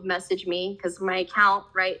people would message me because my account,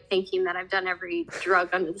 right, thinking that I've done every drug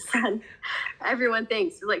under the sun. Everyone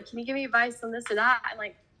thinks like, can you give me advice on this or that? I'm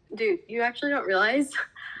like, dude, you actually don't realize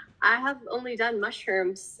I have only done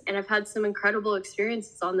mushrooms and I've had some incredible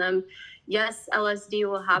experiences on them. Yes, LSD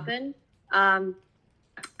will happen. I'm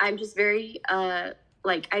just very I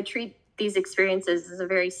treat these experiences as a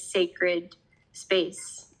very sacred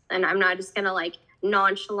space, and I'm not just gonna like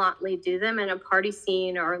nonchalantly do them in a party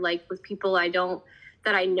scene or like with people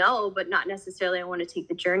that I know but not necessarily I want to take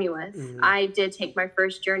the journey with. I did take my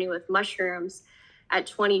first journey with mushrooms at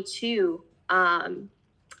 22.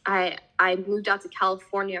 I moved out to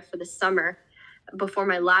California for the summer before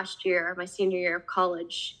my senior year of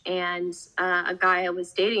college, and a guy I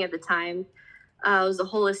was dating at the time was a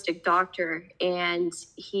holistic doctor, and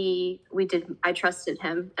I trusted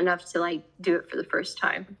him enough to like do it for the first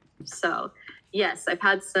time. So yes, I've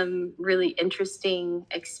had some really interesting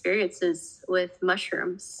experiences with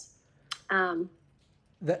mushrooms.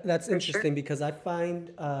 That's interesting because I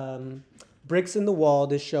find Bricks in the Wall,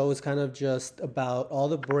 this show is kind of just about all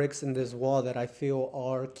the bricks in this wall that I feel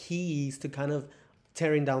are keys to kind of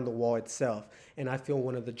tearing down the wall itself. And I feel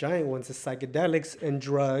one of the giant ones is psychedelics and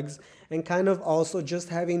drugs, and kind of also just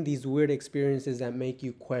having these weird experiences that make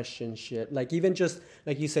you question shit. Like even just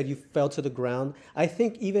like you said, you fell to the ground. I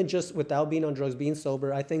think even just without being on drugs, being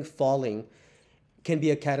sober, I think falling can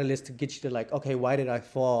be a catalyst to get you to like, okay, why did I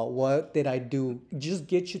fall? What did I do? Just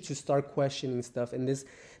get you to start questioning stuff. And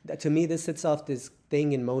to me, this sets off this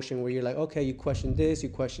thing in motion where you're like, okay, you question this, you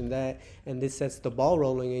question that, and this sets the ball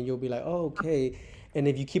rolling, and you'll be like, oh, okay. And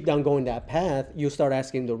if you keep down going that path, you'll start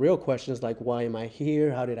asking the real questions like, why am I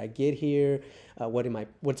here? How did I get here?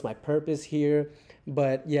 What's my purpose here?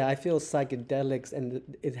 But yeah, I feel psychedelics, and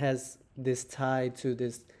it has this tie to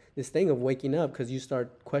this thing of waking up, because you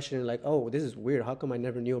start questioning like, oh, this is weird. How come I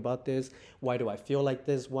never knew about this? Why do I feel like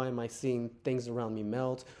this? Why am I seeing things around me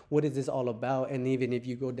melt? What is this all about? And even if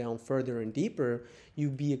you go down further and deeper,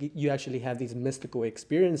 you actually have these mystical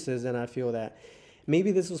experiences. And I feel that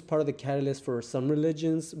maybe this was part of the catalyst for some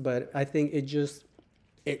religions, but I think if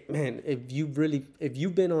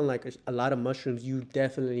you've been on like a lot of mushrooms, you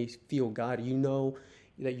definitely feel God. You know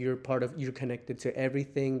that you're connected to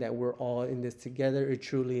everything, that we're all in this together. It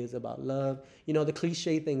truly is about love. The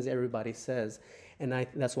cliche things everybody says. And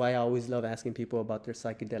that's why I always love asking people about their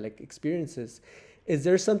psychedelic experiences. Is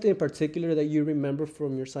there something in particular that you remember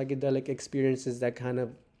from your psychedelic experiences that kind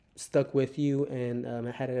of stuck with you and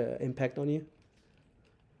had an impact on you?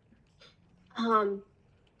 Um,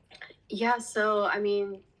 yeah, so I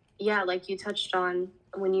mean, yeah, like you touched on,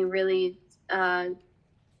 when you really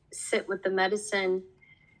sit with the medicine,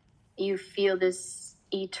 you feel this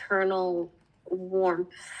eternal warmth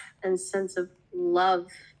and sense of love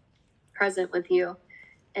present with you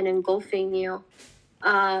and engulfing you.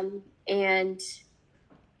 And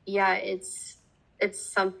yeah, it's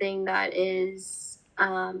something that is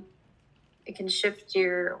it can shift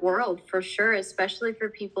your world for sure, especially for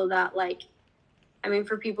people that like, I mean,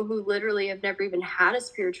 for people who literally have never even had a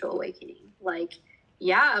spiritual awakening. Like,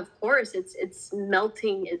 yeah, of course, it's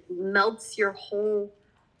melting. It melts your whole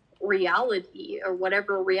reality, or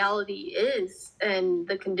whatever reality is, and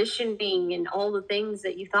the conditioning and all the things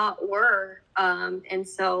that you thought were. And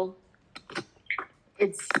so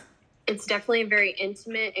it's it's definitely a very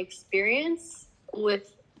intimate experience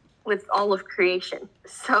with all of creation.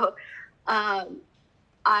 So um,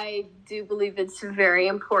 I do believe it's very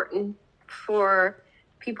important for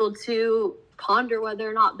people to ponder whether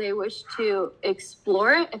or not they wish to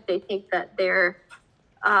explore it, if they think that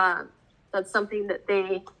uh, that's something that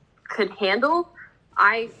they could handle.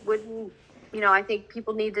 I wouldn't, I think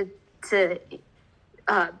people need to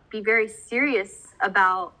be very serious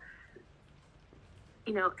about,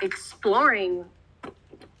 exploring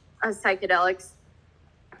psychedelics,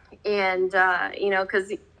 and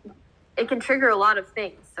because it can trigger a lot of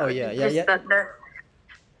things. Oh So yeah, yeah, just yeah. That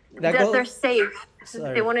that they're goes. safe. They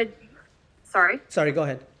Sorry, want to. Sorry. sorry. Go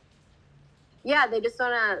ahead. Yeah, they just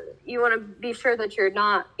you want to be sure that you're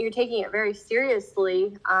taking it very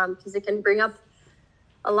seriously, because it can bring up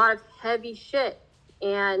a lot of heavy shit,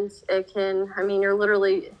 and it can, I mean,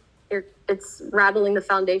 it's rattling the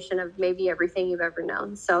foundation of maybe everything you've ever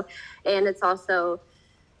known. So, and it's also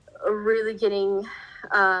really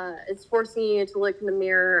it's forcing you to look in the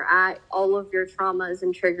mirror at all of your traumas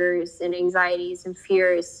and triggers and anxieties and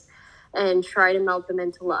fears, and try to melt them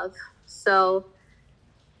into love. So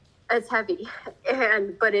it's heavy,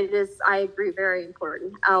 but it is, I agree, very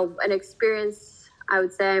important. An experience, I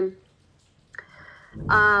would say,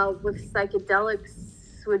 with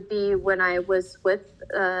psychedelics would be when I was with,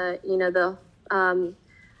 I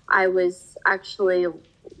was actually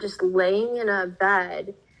just laying in a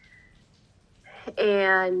bed,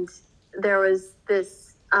 and there was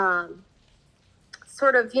this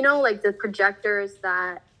sort of, like the projectors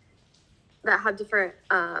that have different,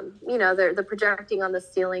 they're projecting on the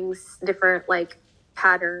ceilings different like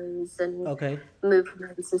patterns and Okay.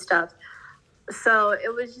 movements and stuff. So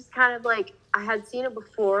it was just kind of like, I had seen it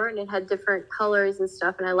before and it had different colors and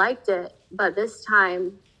stuff, and I liked it. But this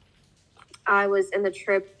time I was in the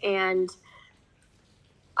trip, and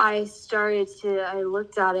I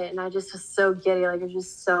looked at it, and I just was so giddy. Like, I was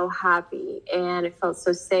just so happy, and it felt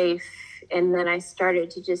so safe. And then I started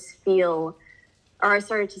to just feel, or I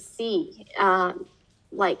started to see,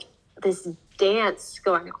 like this dance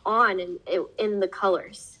going on in the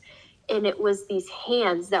colors. And it was these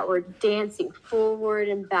hands that were dancing forward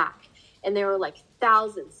and back. And there were like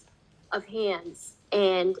thousands of hands.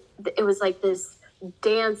 And it was like this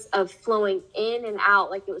dance of flowing in and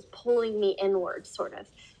out, like it was pulling me inward, sort of.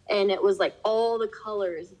 And it was like all the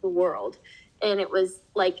colors of the world. And it was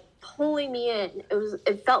like pulling me in.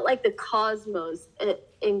 It felt like the cosmos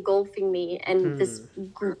engulfing me, and this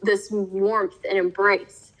warmth and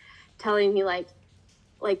embrace, telling me like,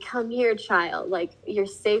 come here, child, like, you're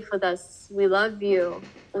safe with us, we love you,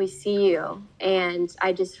 we see you. And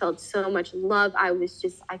I just felt so much love. I was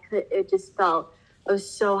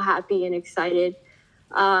so happy and excited.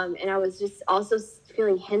 And I was just also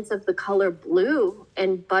feeling hints of the color blue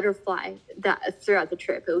and butterfly that throughout the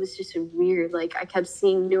trip. It was just weird. Like, I kept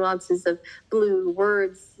seeing nuances of blue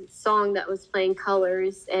words, song that was playing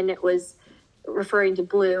colors, and it was referring to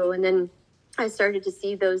blue. And then I started to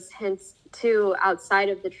see those hints too outside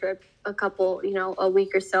of the trip, a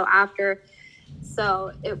week or so after.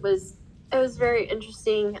 So it was very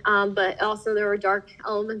interesting. But also there were dark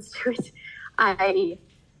elements to it.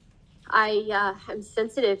 I am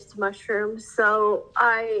sensitive to mushrooms,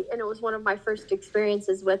 and it was one of my first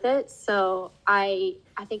experiences with it. So I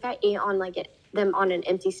think I ate them on an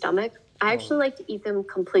empty stomach. I actually like to eat them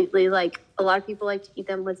completely. Like, a lot of people like to eat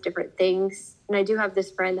them with different things. And I do have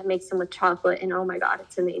this friend that makes them with chocolate, and oh my God,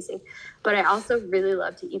 it's amazing. But I also really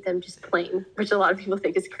love to eat them just plain, which a lot of people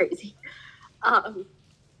think is crazy. Um,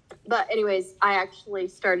 but anyways, I actually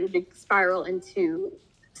started to spiral into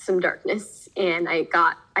some darkness, and I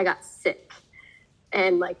got sick,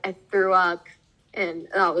 and like I threw up, and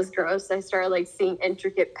that was gross. I started like seeing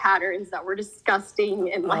intricate patterns that were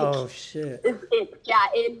disgusting, and like Oh shit. yeah,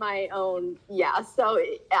 in my own, yeah. So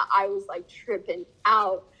I was like tripping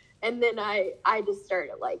out, and then I just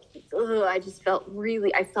started like, ugh, I just felt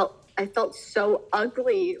really, I felt so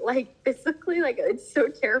ugly, like physically, like it's so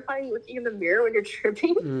terrifying looking in the mirror when you're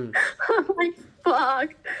tripping. I'm like,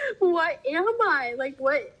 fuck, what am I? Like,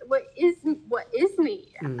 what is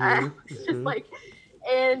me? I was just like,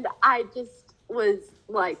 and I just was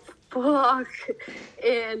like, fuck.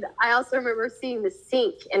 And I also remember seeing the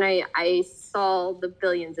sink, and I saw the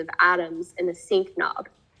billions of atoms in the sink knob,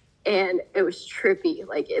 and it was trippy.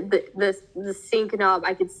 Like the sink knob,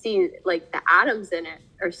 I could see like the atoms in it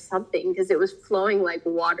or something because it was flowing like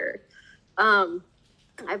water. Um,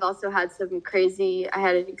 I've also had some crazy. I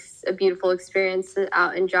had a beautiful experience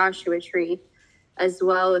out in Joshua Tree as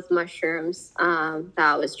well with mushrooms.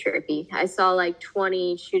 That was trippy. I saw like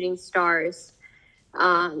 20 shooting stars,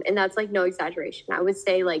 and that's like no exaggeration. I would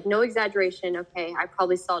say like no exaggeration. Okay, I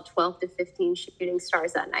probably saw 12 to 15 shooting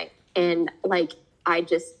stars that night, and like I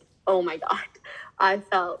just, oh my god, I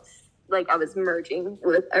felt like I was merging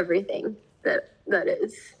with everything that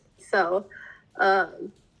is. So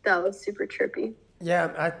that was super trippy.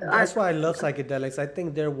 Yeah, I, that's why I love psychedelics. I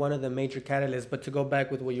think they're one of the major catalysts. But to go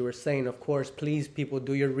back with what you were saying, of course, please, people,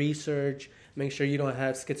 do your research. Make sure you don't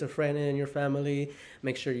have schizophrenia in your family.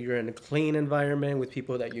 Make sure you're in a clean environment with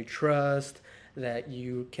people that you trust, that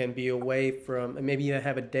you can be away from. And maybe you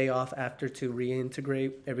have a day off after to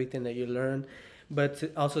reintegrate everything that you learned. But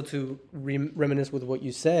also to reminisce with what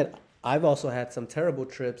you said, I've also had some terrible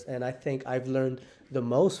trips, and I think I've learned the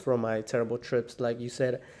most from my terrible trips. Like you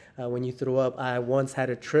said, when you threw up, I once had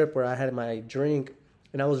a trip where I had my drink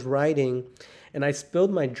and I was writing and I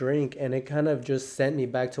spilled my drink, and it kind of just sent me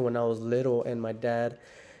back to when I was little. And my dad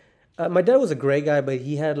was a great guy, but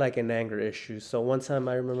he had like an anger issue. So one time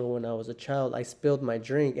I remember when I was a child, I spilled my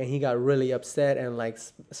drink and he got really upset and like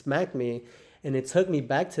smacked me. And it took me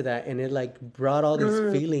back to that, and it like brought all these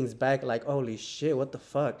feelings back, like, holy shit, what the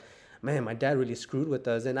fuck? Man, my dad really screwed with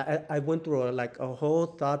us. And I went through like a whole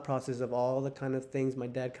thought process of all the kind of things my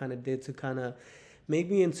dad kind of did to kind of make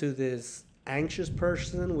me into this anxious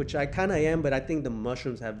person, which I kind of am, but I think the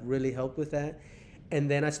mushrooms have really helped with that. And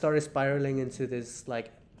then I started spiraling into this like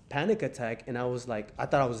panic attack, and I was like, I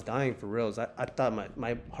thought I was dying for reals. I thought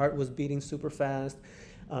my heart was beating super fast.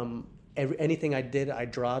 Anything I did, I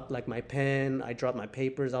dropped like my pen, I dropped my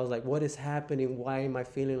papers. I was like, what is happening? Why am I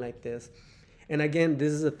feeling like this? And again,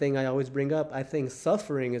 this is a thing I always bring up. I think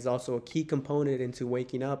suffering is also a key component into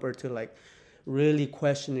waking up or to like really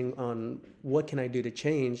questioning on what can I do to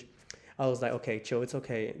change. I was like, okay, chill, it's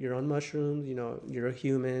okay. You're on mushrooms, you know, you're a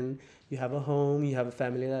human, you have a home, you have a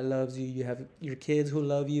family that loves you, you have your kids who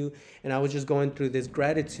love you. And I was just going through this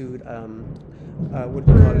gratitude, what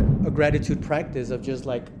do you call it? A gratitude practice of just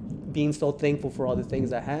like being so thankful for all the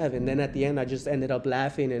things I have. And then at the end, I just ended up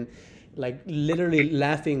laughing and like literally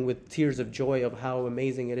laughing with tears of joy of how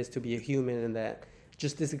amazing it is to be a human, and that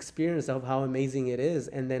just this experience of how amazing it is.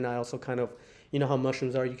 And then I also kind of, you know how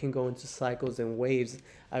mushrooms are, you can go into cycles and waves.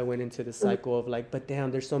 I went into the cycle of like, but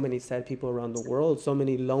damn, there's so many sad people around the world, so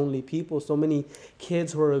many lonely people, so many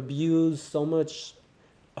kids who are abused, so much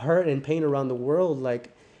hurt and pain around the world.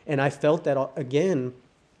 Like, and I felt that again.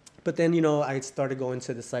 But then, you know, I started going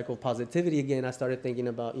to the cycle of positivity again. I started thinking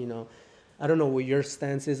about, you know, I don't know what your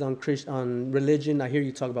stance is on on religion. I hear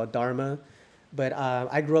you talk about Dharma, but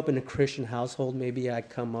I grew up in a Christian household. Maybe I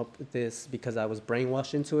come up with this because I was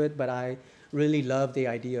brainwashed into it, but I really love the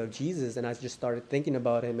idea of Jesus, and I just started thinking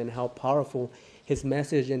about him and how powerful his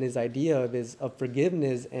message and his idea of his of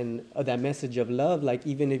forgiveness and that message of love. Like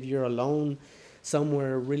even if you're alone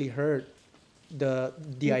somewhere really hurt,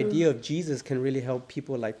 the idea of Jesus can really help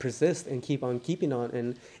people like persist and keep on keeping on.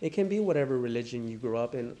 And it can be whatever religion you grew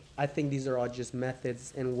up in. I think these are all just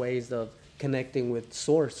methods and ways of connecting with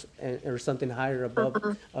source or something higher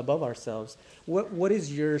above ourselves. What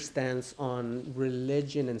is your stance on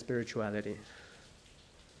religion and spirituality?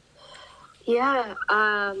 yeah,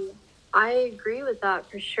 I agree with that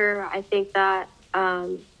for sure. I think that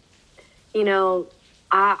you know,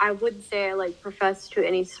 I wouldn't say I like profess to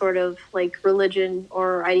any sort of like religion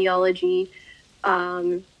or ideology.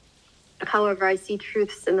 Um, However, I see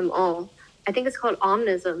truths in them all. I think it's called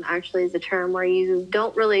omnism, actually, is a term where you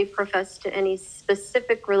don't really profess to any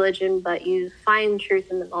specific religion, but you find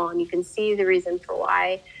truth in them all, and you can see the reason for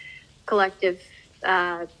why collective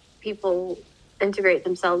people integrate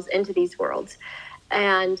themselves into these worlds.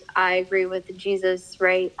 And I agree with Jesus,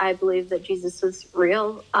 right? I believe that Jesus was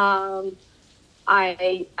real.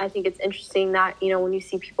 I think it's interesting that, you know, when you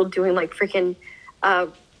see people doing like freaking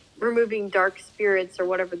removing dark spirits or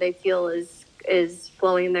whatever they feel is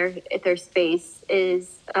flowing in their space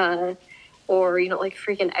is or like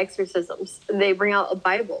freaking exorcisms. They bring out a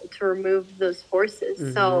Bible to remove those forces.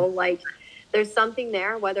 Mm-hmm. So like there's something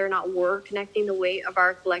there, whether or not we're connecting the weight of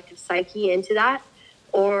our collective psyche into that,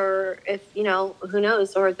 or if who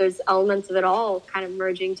knows, or if there's elements of it all kind of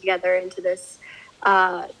merging together into this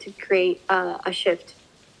to create a shift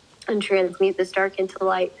and transmute this dark into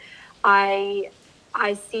light. I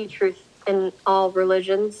see truth in all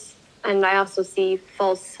religions, and I also see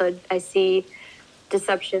falsehood. I see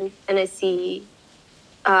deception, and I see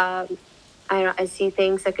I see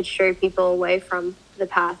things that could stray people away from the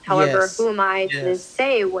path. However, yes. Who am I to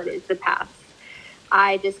say what is the path?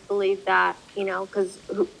 I just believe that, because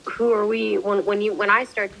who are we when I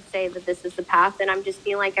start to say that this is the path, then I'm just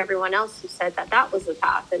being like everyone else who said that was the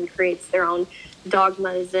path and creates their own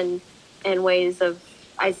dogmas and ways of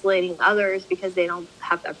isolating others because they don't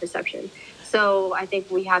have that perception. So I think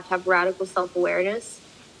we have to have radical self-awareness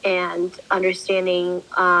and understanding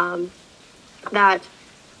that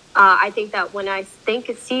I think that when I think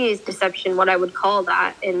it sees deception, what I would call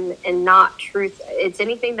that, and not truth, it's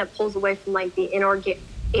anything that pulls away from like the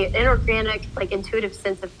inorganic, like intuitive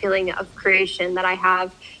sense of feeling of creation that I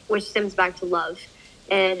have, which stems back to love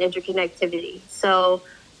and interconnectivity. So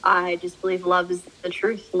I just believe love is the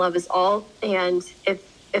truth. Love is all. And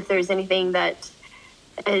if there's anything that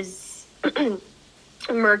is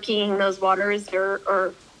murkying those waters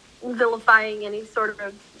or vilifying any sort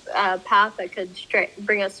of path that could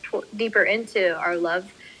bring us deeper into our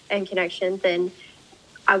love and connection, then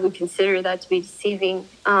I would consider that to be deceiving.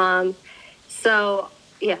 So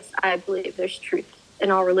yes, I believe there's truth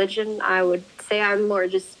in all religion. I would say I'm more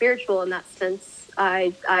just spiritual in that sense.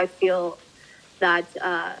 I feel that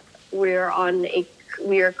we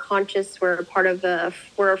are conscious. We're a part of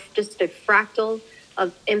we're just a fractal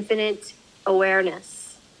of infinite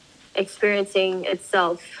awareness experiencing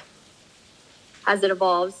itself as it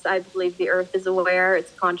evolves. I believe the earth is aware,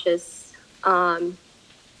 it's conscious, and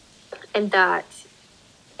that,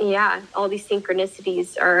 all these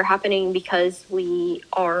synchronicities are happening because we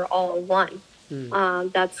are all one.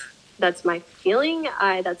 That's my feeling.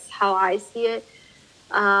 That's how I see it.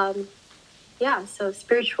 So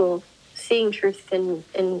spiritual, seeing truth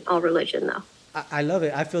in all religion, though. I love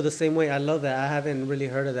it. I feel the same way. I love that. I haven't really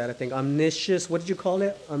heard of that. I think omniscious. What did you call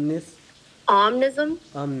it? Omnism.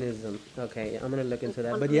 Okay, I'm going to look into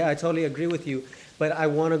that. But yeah, I totally agree with you. But I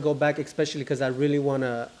want to go back, especially because I really want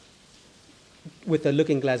to, with a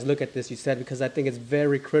looking glass, look at this you said, because I think it's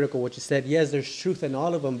very critical what you said. Yes, there's truth in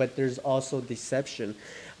all of them, but there's also deception.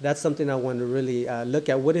 That's something I want to really look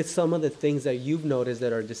at. What is some of the things that you've noticed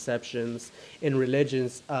that are deceptions in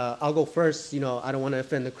religions? I'll go first. I don't want to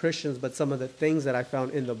offend the Christians, but some of the things that I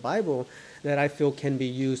found in the Bible that I feel can be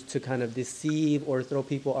used to kind of deceive or throw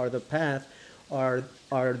people off the path are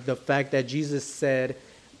the fact that Jesus said,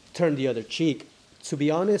 turn the other cheek. To be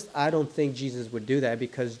honest, I don't think Jesus would do that,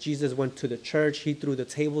 because Jesus went to the church. He threw the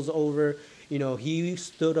tables over. He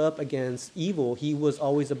stood up against evil. He was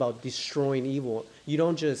always about destroying evil. You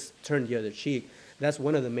don't just turn the other cheek. That's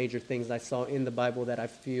one of the major things I saw in the Bible that I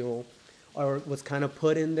feel or was kind of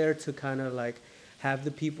put in there to kind of like have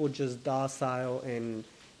the people just docile and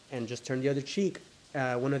just turn the other cheek.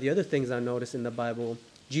 One of the other things I noticed in the Bible,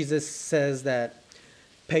 Jesus says that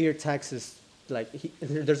pay your taxes.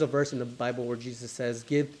 There's a verse in the Bible where Jesus says,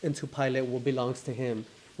 give unto Pilate what belongs to him,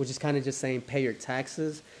 which is kind of just saying pay your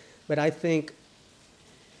taxes. But I think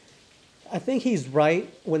he's right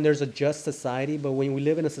when there's a just society, but when we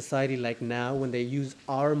live in a society like now, when they use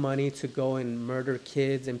our money to go and murder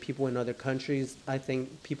kids and people in other countries, I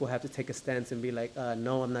think people have to take a stance and be like,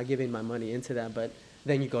 no, I'm not giving my money into that. But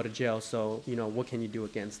then you go to jail, so, what can you do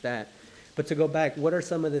against that? But to go back, what are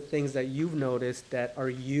some of the things that you've noticed that are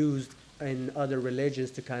used in other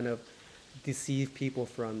religions to kind of deceive people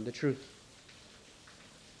from the truth?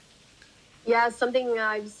 Yeah, something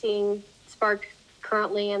I've seen spark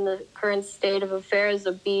currently in the current state of affairs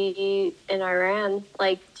would be in Iran,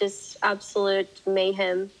 like just absolute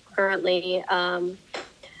mayhem currently,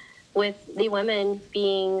 with the women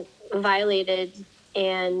being violated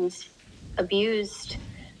and abused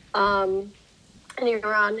in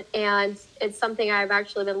Iran. And it's something I've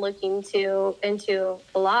actually been looking into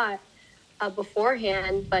a lot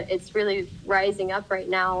beforehand, but it's really rising up right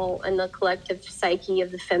now in the collective psyche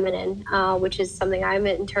of the feminine, which is something I've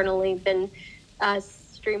internally been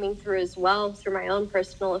streaming through as well through my own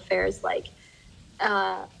personal affairs.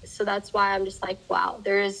 So that's why I'm just like, wow,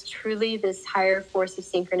 there is truly this higher force of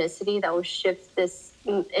synchronicity that will shift this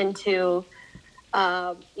into,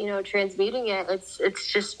 transmuting it. It's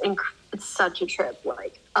just, it's such a trip.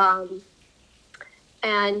 Um,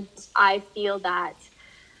 and I feel that,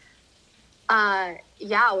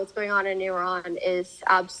 yeah, what's going on in Iran is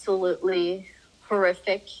absolutely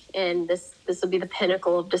horrific, and this will be the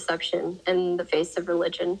pinnacle of deception in the face of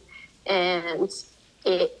religion, and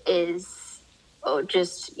it is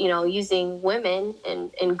just using women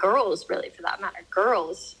and girls, really, for that matter,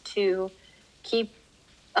 girls, to keep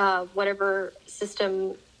whatever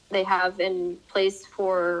system they have in place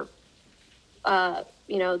for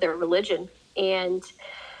their religion. And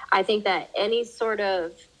I think that any sort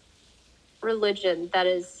of religion that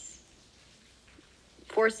is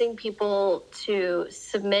forcing people to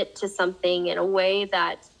submit to something in a way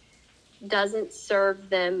that doesn't serve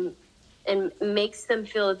them and makes them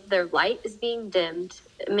feel that their light is being dimmed,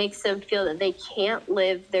 it makes them feel that they can't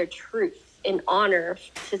live their truth in honor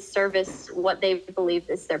to service what they believe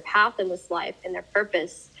is their path in this life and their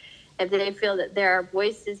purpose. If they feel that their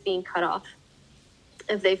voice is being cut off,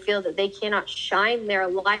 if they feel that they cannot shine their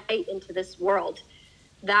light into this world,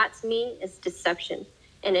 that to me is deception,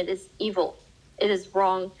 and it is evil. It is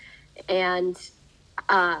wrong, and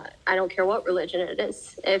I don't care what religion it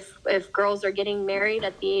is. If girls are getting married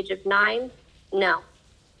at the age of 9, no,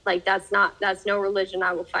 like that's no religion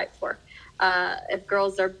I will fight for. If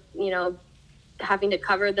girls are having to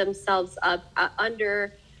cover themselves up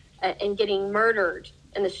under and getting murdered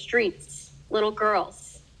in the streets, little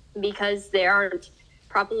girls, because they aren't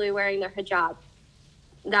properly wearing their hijab,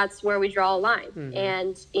 that's where we draw a line. Mm-hmm.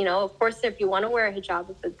 And of course, if you want to wear a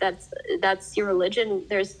hijab, if that's your religion,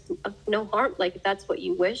 there's no harm. Like, if that's what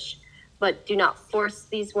you wish, but do not force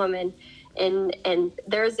these women. And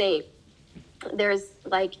there's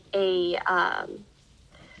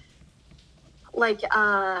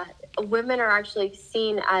women are actually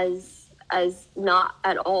seen as not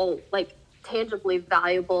at all like tangibly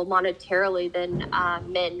valuable monetarily than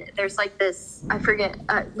men. There's like this, I forget,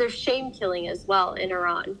 there's shame killing as well in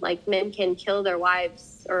Iran. Like, men can kill their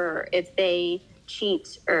wives, or if they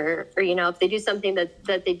cheat, or if they do something that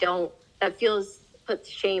they don't, that puts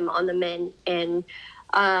shame on the men. And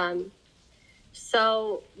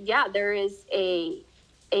so yeah, there is a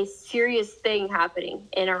serious thing happening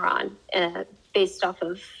in Iran, based off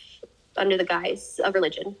of, under the guise of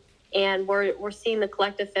religion. And we're seeing the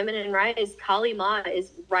collective feminine rise. Kali Ma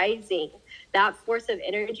is rising. That force of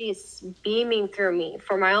energy is beaming through me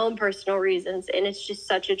for my own personal reasons. And it's just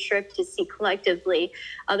such a trip to see collectively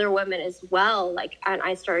other women as well. Like, and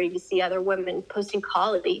I started to see other women posting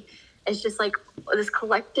Kali. It's just like this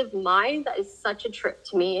collective mind that is such a trip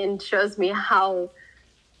to me, and shows me how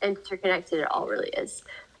interconnected it all really is.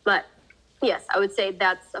 But yes, I would say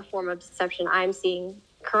that's a form of deception I'm seeing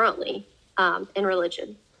currently in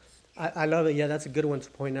religion. I love it. Yeah, that's a good one to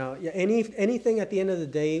point out. Yeah, anything at the end of the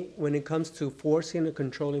day, when it comes to forcing or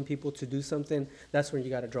controlling people to do something, that's when you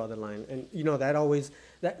got to draw the line. And that always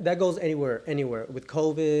that goes anywhere with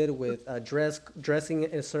COVID, with dressing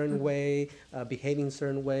in a certain way, behaving a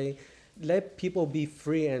certain way. Let people be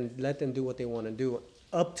free and let them do what they want to do,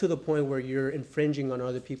 up to the point where you're infringing on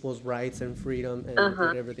other people's rights and freedom and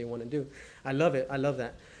whatever they want to do. I love it. I love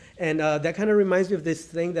that. And that kind of reminds me of this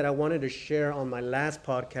thing that I wanted to share on my last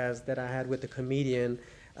podcast that I had with a comedian,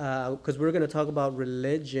 because we're going to talk about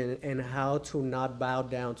religion and how to not bow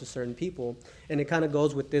down to certain people. And it kind of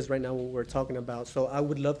goes with this right now, what we're talking about. So I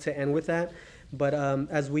would love to end with that. But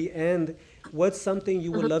as we end, what's something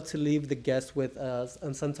you would love to leave the guests with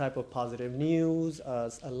on some type of positive news,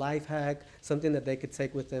 a life hack, something that they could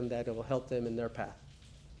take with them that will help them in their path?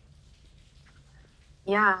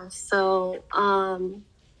 Yeah, so I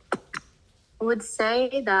would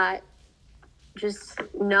say that just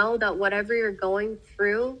know that whatever you're going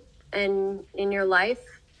through in your life,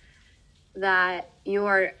 that you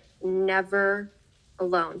are never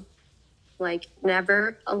alone. Like,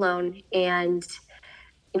 never alone. And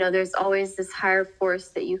there's always this higher force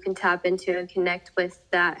that you can tap into and connect with,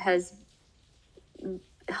 that has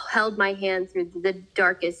held my hand through the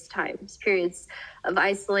darkest times, periods of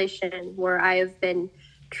isolation where I have been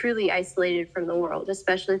truly isolated from the world,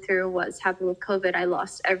 especially through what's happened with COVID. I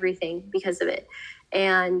lost everything because of it.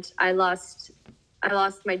 And I lost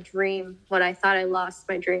my dream, what I thought I lost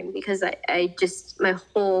my dream, because I just, my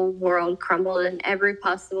whole world crumbled in every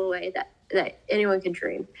possible way that anyone could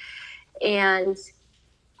dream. And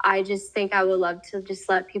I just think I would love to just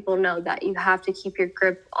let people know that you have to keep your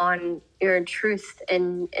grip on your truth,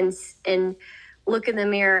 and look in the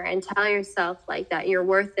mirror and tell yourself like that you're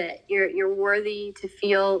worth it. You're worthy to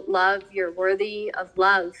feel love. You're worthy of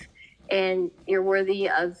love, and you're worthy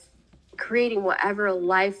of creating whatever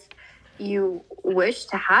life you wish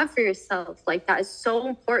to have for yourself. Like, that is so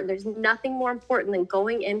important. There's nothing more important than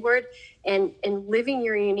going inward and living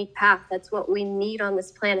your unique path. That's what we need on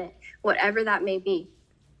this planet, whatever that may be,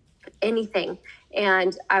 anything.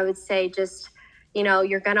 And I would say, just,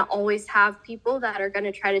 you're going to always have people that are going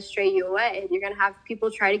to try to stray you away. You're going to have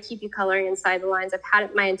people try to keep you coloring inside the lines. I've had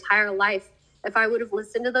it my entire life. If I would have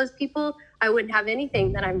listened to those people, I wouldn't have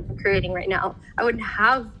anything that I'm creating right now. I wouldn't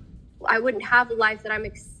have a life that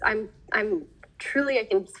I'm truly, I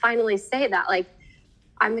can finally say that, like,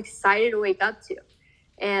 I'm excited to wake up to.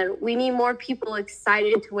 And we need more people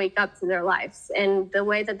excited to wake up to their lives. And the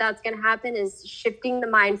way that that's going to happen is shifting the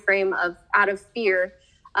mind frame out of fear,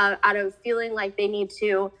 out of feeling like they need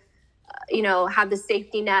to, have the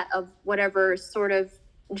safety net of whatever sort of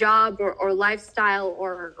job or lifestyle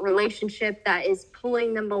or relationship that is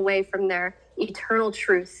pulling them away from their eternal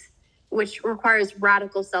truth, which requires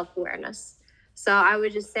radical self-awareness. So I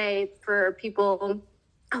would just say, for people,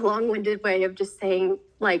 a long-winded way of just saying,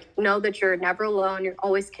 like, know that you're never alone. You're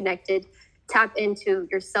always connected. Tap into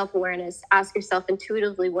your self-awareness. Ask yourself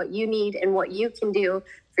intuitively what you need and what you can do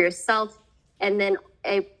for yourself. And then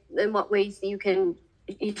in what ways you can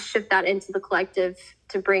shift that into the collective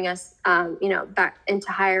to bring us, back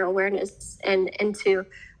into higher awareness and into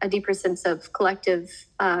a deeper sense of collective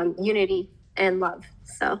unity and love.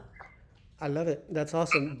 So I love it. That's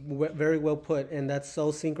awesome. Very well put. And that's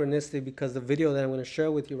so synchronistic, because the video that I'm going to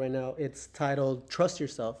share with you right now, it's titled Trust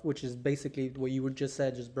Yourself, which is basically what you were just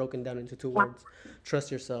said, just broken down into two words.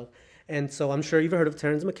 Trust yourself. And so I'm sure you've heard of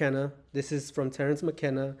Terrence McKenna. This is from Terrence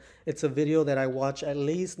McKenna. It's a video that I watch at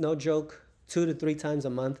least, no joke, 2 to 3 times a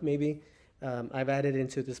month, maybe. I've added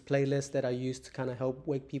into this playlist that I use to kind of help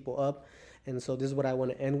wake people up. And so this is what I want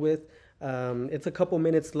to end with. It's a couple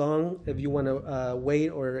minutes long. If you want to wait,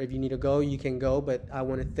 or if you need to go, you can go. But I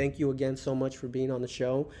want to thank you again so much for being on the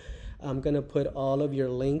show. I'm going to put all of your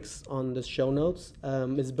links on the show notes.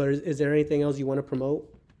 Is there anything else you want to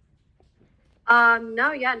promote?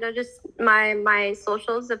 No, just my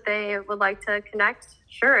socials, if they would like to connect.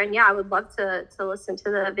 Sure. And yeah, I would love to listen to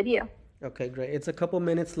the video. Okay, great. It's a couple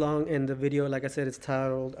minutes long, and the video, like I said, is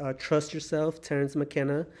titled Trust Yourself, Terrence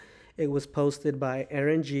McKenna. It was posted by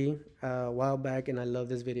Aaron G. A while back, and I love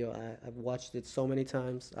this video. I've watched it so many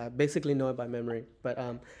times. I basically know it by memory, but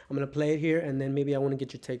I'm going to play it here, and then maybe I want to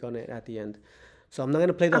get your take on it at the end. So I'm not going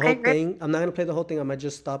to play the whole thing. I'm not going to play the whole thing. I might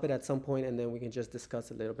just stop it at some point, and then we can just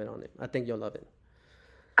discuss a little bit on it. I think you'll love it.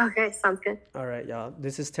 Okay, sounds good. All right, y'all.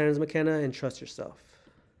 This is Terrence McKenna, and Trust Yourself.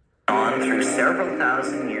 On through several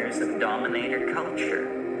thousand years of dominator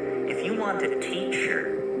culture. If you want a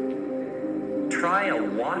teacher, try a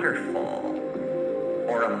waterfall,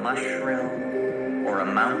 or a mushroom, or a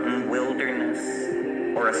mountain wilderness,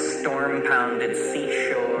 or a storm-pounded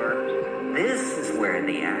seashore. This is where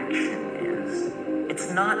the action is. It's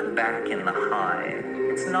not back in the hive.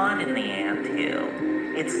 It's not in the anthill.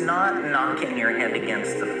 It's not knocking your head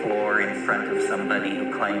against the floor in front of somebody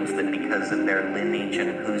who claims that because of their lineage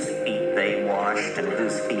and whose feet they washed and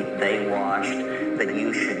whose feet they washed, that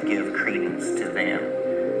you should give credence to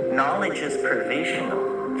them. Knowledge is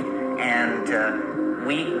provisional, and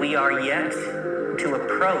we are yet to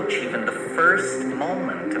approach even the first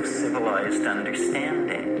moment of civilized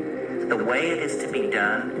understanding. The way it is to be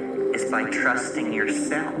done is by trusting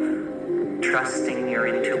yourself, trusting your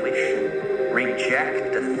intuition.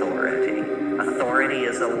 Reject authority. Authority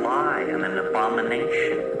is a lie and an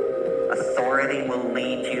abomination. Authority will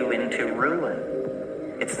lead you into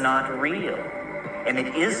ruin. It's not real. And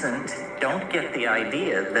it isn't, don't get the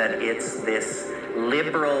idea that it's this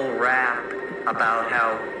liberal rap about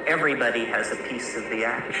how everybody has a piece of the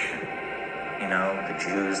action. You know, the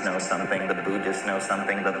Jews know something, the Buddhists know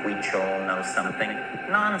something, the Huichol know something.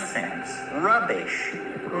 Nonsense. Rubbish.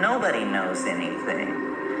 Nobody knows anything.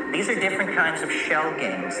 These are different kinds of shell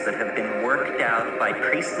games that have been worked out by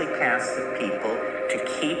priestly castes of people to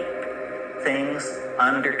keep things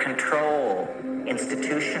under control.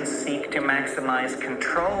 Institutions seek to maximize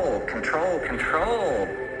control.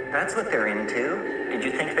 That's what they're into. Did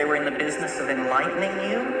you think they were in the business of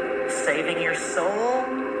enlightening you? Saving your soul?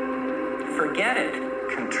 Forget it.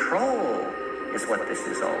 Control is what this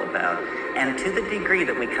is all about. And to the degree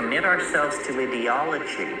that we commit ourselves to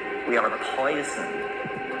ideology, we are poisoned.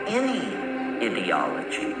 Any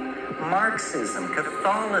ideology, Marxism,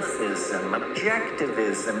 Catholicism,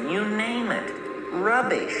 objectivism, you name it,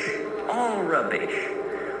 rubbish, all rubbish.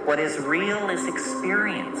 What is real is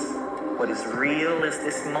experience. What is real is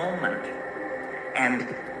this moment. And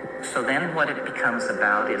so then what it becomes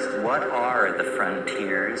about is, what are the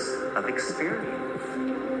frontiers of experience?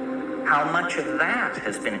 How much of that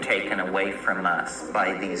has been taken away from us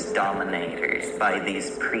by these dominators, by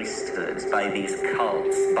these priesthoods, by these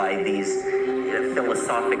cults, by these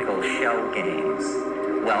philosophical shell games?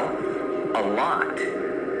 Well, a lot.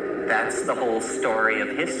 That's the whole story of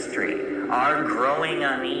history. Our growing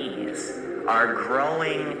unease, our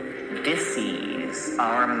growing dis-ease,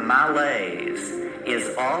 our malaise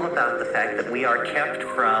is all about the fact that we are kept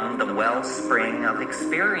from the wellspring of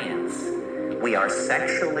experience. We are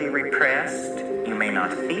sexually repressed. You may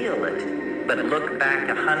not feel it, but look back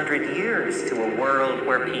 100 years to a world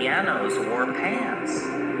where pianos wore pants.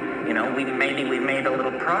 You know, maybe we made a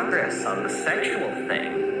little progress on the sexual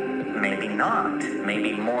thing. Maybe not.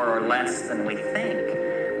 Maybe more or less than we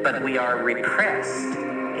think. But we are repressed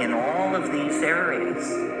in all of these areas.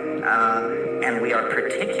 And we are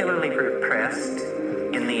particularly repressed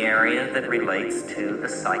in the area that relates to the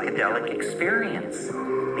psychedelic experience.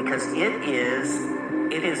 Because it is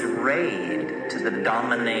raid to the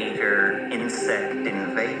dominator insect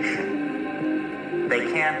invasion. They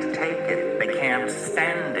can't take it. They can't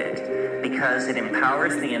stand it because it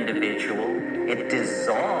empowers the individual. It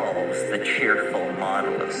dissolves the cheerful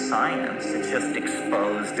model of science. It's just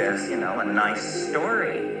exposed as, a nice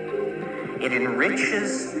story. It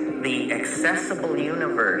enriches the accessible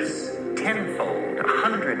universe tenfold,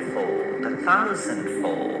 100-fold,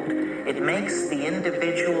 1,000-fold. It makes the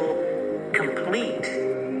individual complete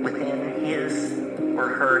within his or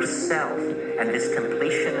herself. And this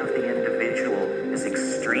completion of the individual is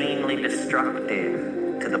extremely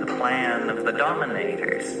destructive to the plan of the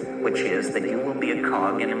dominators, which is that you will be a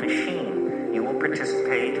cog in a machine. You will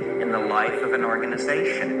participate in the life of an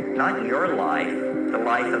organization, not your life, the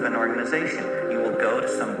life of an organization. You will go to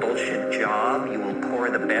some bullshit job. You will pour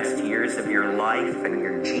the best years of your life and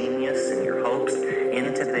your genius and your hopes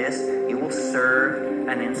into this. You will serve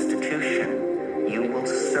an institution. You will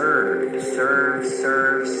serve.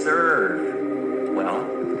 Well,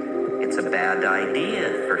 it's a bad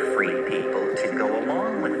idea for free people to go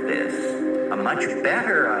along with this. A much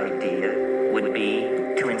better idea would be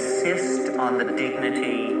to insist on the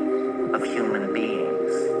dignity of human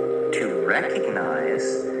beings, to recognize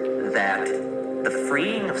that the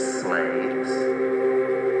freeing of slaves,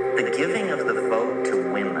 the giving of the vote to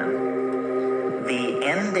women, the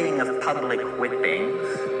ending of public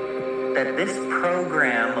whippings, that this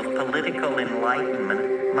program of political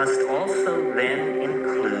enlightenment must also then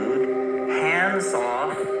include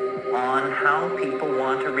hands-off on how people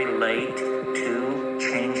want to relate to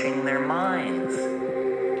changing their minds.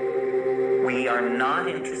 We are not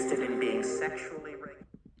interested in being sexually regulated.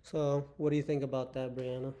 So, what do you think about that,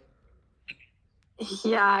 Brianna?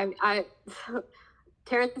 Yeah,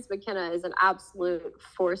 Terrence McKenna is an absolute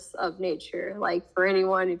force of nature. Like, for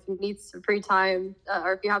anyone, if you need some free time,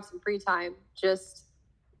 or if you have some free time, just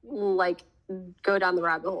like go down the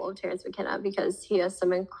rabbit hole of Terrence McKenna, because he has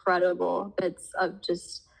some incredible bits of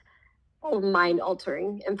just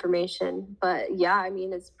mind-altering information. But yeah, I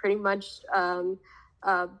mean, it's pretty much a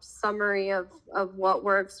summary of what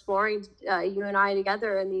we're exploring, you and I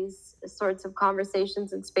together, in these sorts of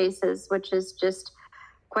conversations and spaces, which is just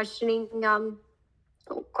questioning the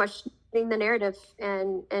narrative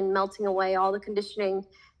and melting away all the conditioning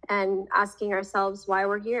and asking ourselves why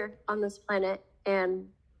we're here on this planet and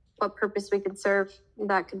what purpose we can serve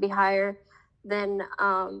that could be higher than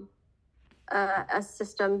a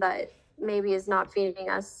system that maybe is not feeding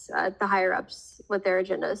us, the higher ups with their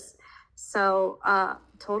agendas. So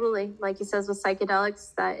totally, like he says with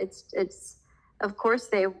psychedelics, that it's of course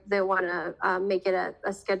they want to make it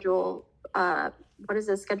a schedule. What is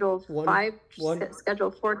it? Schedule 5,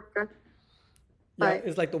 Schedule 4. Yeah,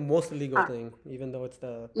 it's like the most illegal thing, even though it's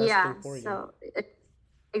the best thing for you. So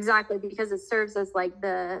exactly, because it serves as like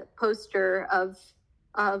the poster of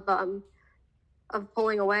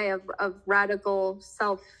pulling away of radical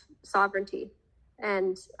self-sovereignty,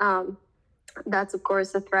 and that's of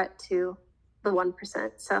course a threat to the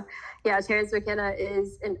 1%. So yeah, Terrence McKenna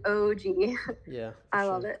is an OG. Yeah, I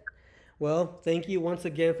love it. Well, thank you once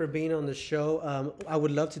again for being on the show. I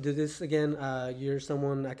would love to do this again. You're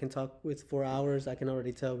someone I can talk with for hours. I can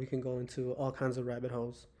already tell we can go into all kinds of rabbit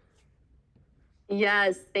holes.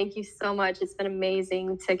 Yes, thank you so much. It's been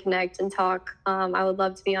amazing to connect and talk. I would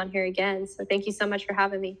love to be on here again. So thank you so much for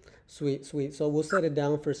having me. Sweet. So we'll set it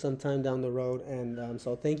down for some time down the road. And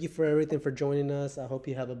so thank you for everything, for joining us. I hope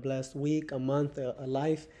you have a blessed week, a month, a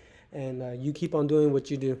life. And you keep on doing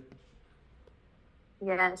what you do.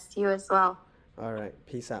 Yes, you as well. All right.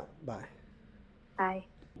 Peace out. Bye. Bye.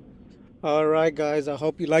 All right, guys. I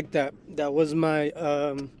hope you liked that. That was my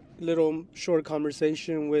little short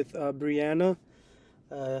conversation with Brianna.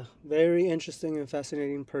 Very interesting and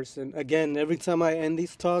fascinating person. Again, every time I end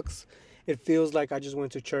these talks, it feels like I just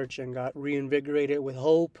went to church and got reinvigorated with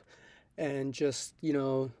hope and just,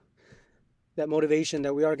 that motivation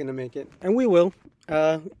that we are going to make it. And we will.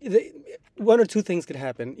 One or two things could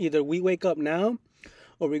happen. Either we wake up now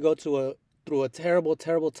or we go through a terrible,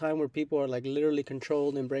 terrible time where people are like literally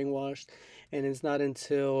controlled and brainwashed. And it's not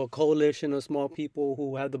until a coalition of small people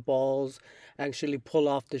who have the balls actually pull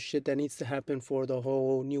off the shit that needs to happen for the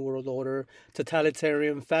whole New World Order,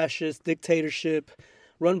 totalitarian, fascist dictatorship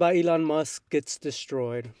run by Elon Musk gets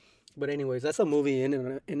destroyed. But anyways, that's a movie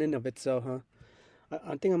in and of itself, huh?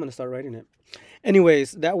 I think I'm going to start writing it.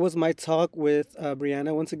 Anyways, that was my talk with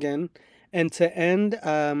Brianna once again. And to end,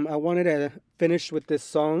 I wanted to finish with this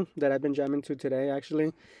song that I've been jamming to today,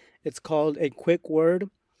 actually. It's called A Quick Word.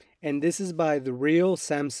 And this is by The Real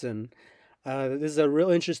Samson. This is a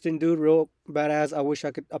real interesting dude, real badass. I wish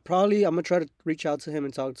I could. I'm going to try to reach out to him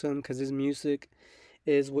and talk to him because his music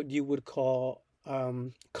is what you would call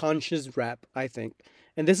conscious rap, I think.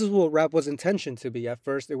 And this is what rap was intentioned to be. At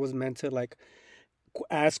first, it was meant to like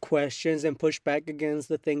ask questions and push back against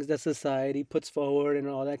the things that society puts forward and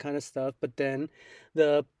all that kind of stuff. But then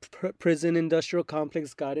the prison industrial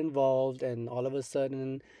complex got involved, and all of a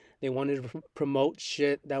sudden they wanted to promote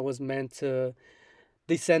shit that was meant to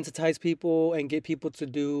desensitize people and get people to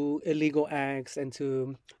do illegal acts and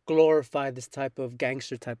to glorify this type of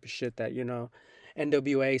gangster type of shit that,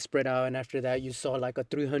 NWA spread out. And after that, you saw like a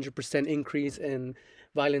 300% increase in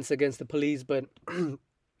violence against the police. But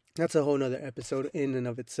that's a whole nother episode in and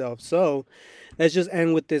of itself. So let's just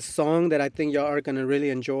end with this song that I think y'all are going to really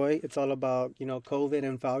enjoy. It's all about, COVID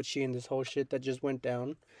and Fauci and this whole shit that just went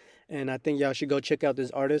down. And I think y'all should go check out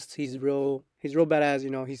this artist. He's real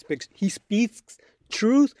badass. He speaks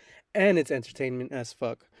truth and it's entertainment as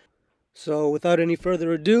fuck. So without any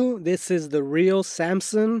further ado, this is The Real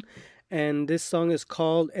Samson. And this song is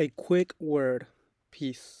called A Quick Word.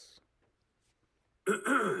 Peace.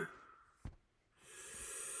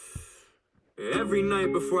 Every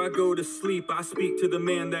night before I go to sleep, I speak to the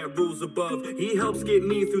man that rules above. He helps get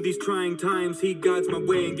me through these trying times. He guides my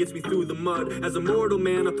way and gets me through the mud. As a mortal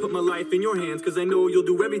man, I put my life in your hands, cause I know you'll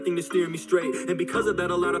do everything to steer me straight. And because of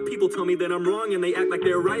that, a lot of people tell me that I'm wrong and they act like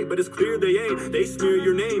they're right, but it's clear they ain't. They smear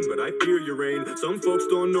your name, but I fear your reign. Some folks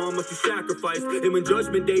don't know how much you sacrificed, and when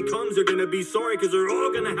judgment day comes, they're gonna be sorry, cause they're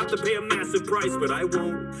all gonna have to pay a massive price. But I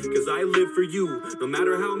won't, cause I live for you. No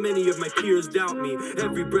matter how many of my peers doubt me,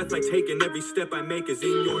 every breath I take and every step I make is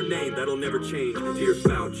in your name. That'll never change. Dear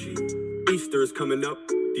Fauci, Easter is coming up.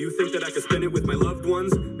 Do you think that I could spend it with my loved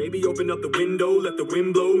ones? Maybe open up the window, let the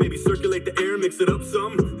wind blow, maybe circulate the air, mix it up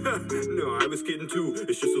some? No, I was kidding too.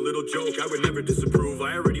 It's just a little joke, I would never disapprove.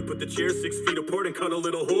 I already put the chairs 6 feet apart and cut a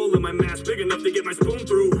little hole in my mask big enough to get my spoon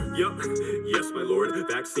through. Yup, yes my lord,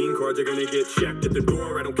 vaccine cards are gonna get checked at the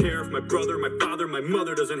door. I don't care if my brother, my father, my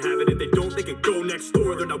mother doesn't have it. If they don't, they can go next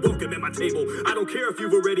door. They're not welcome at my table. I don't care if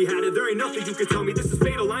you've already had it. There ain't nothing you can tell me. This is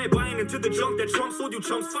fatal. I ain't buying into the junk that Trump sold you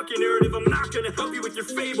chumps. Fuck your narrative. I'm not gonna help you with your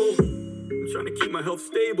fable. I'm trying to keep my health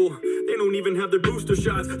stable. They don't even have their booster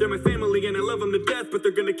shots. They're my family and I love them to death, but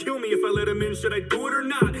they're gonna kill me if I let them in. Should I do it or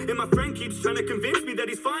not? And my friend keeps trying to convince me that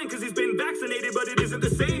he's fine cause he's been vaccinated, but it isn't the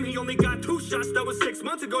same. He only got 2 shots. That was 6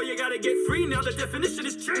 months ago. You gotta get free now. The definition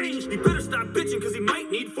has changed. He better stop bitching cause he might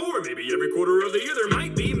need 4. Maybe every quarter of the year there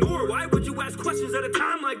might be more. Why would you ask questions at a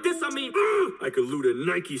time like this? I mean, I could loot a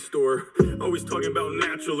Nike store. Always talking about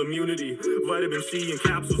natural immunity, vitamin C and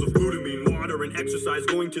capsules of glutamine, water and exercise,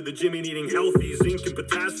 going to the gym and eating healthy, zinc and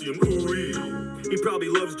potassium. Ooh-wee. He probably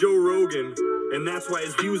loves Joe Rogan, and that's why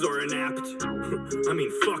his views are inapt. I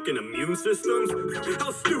mean, fucking immune systems?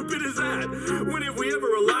 How stupid is that? When have we ever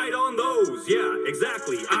relied on those? Yeah,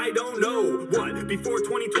 exactly, I don't know. What, before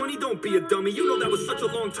 2020? Don't be a dummy, you know that was such a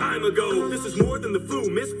long time ago. This is more than the flu,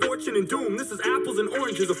 misfortune and doom. This is apples and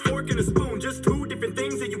oranges, a fork and a spoon. Just 2 different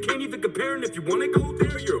things that you can't even compare. And if you wanna go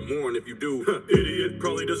there, you're a moron if you do. Idiot,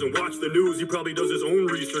 probably doesn't watch the news. He probably does his own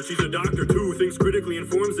research. He's a doctor too, thinks critically,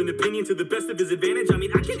 informs an opinion to the best of his advantage. I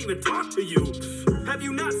mean, I can't even talk to you. Have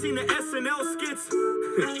you not seen the SNL skits?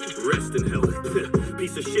 Rest in hell.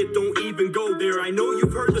 Piece of shit, don't even go there. I know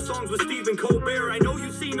you've heard the songs with Stephen Colbert. I know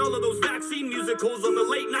you've seen all of those vaccine musicals on the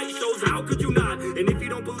late night shows. How could you not? And if you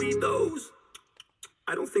don't believe those,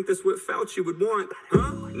 I don't think that's what Fauci would want,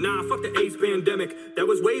 huh? Nah, fuck the AIDS pandemic. That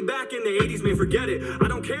was way back in the 80s, man, forget it. I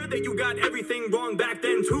don't care that you got everything wrong back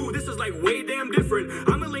then, too. This is like way damn different.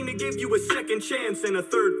 I'm willing to give you a second chance and a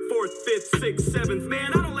third, fourth, fifth, sixth, seventh.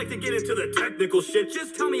 Man, I don't like to get into the technical shit.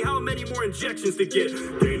 Just tell me how many more injections to get.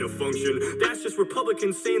 Gain of function. That's just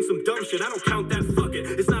Republicans saying some dumb shit. I don't count that, fuck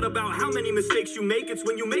it. It's not about how many mistakes you make. It's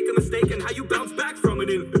when you make a mistake and how you bounce back from it.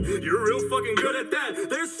 And you're real fucking good at that.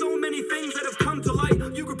 There's so many things that have come to light.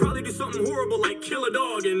 You could probably do something horrible like kill a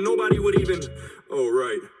dog and nobody would even... Oh,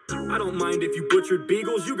 right. I don't mind if you butchered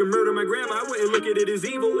beagles. You can murder my grandma. I wouldn't look at it as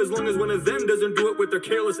evil as long as one of them doesn't do it with their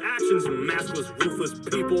careless actions. Maskless, ruthless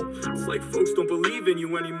people. It's like folks don't believe in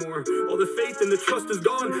you anymore. All the faith and the trust is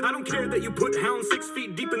gone. I don't care that you put hounds 6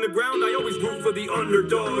 feet deep in the ground. I always root for the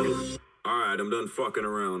underdog. Alright, I'm done fucking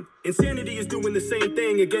around. Insanity is doing the same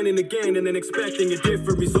thing again and again and then expecting a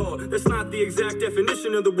different result. That's not the exact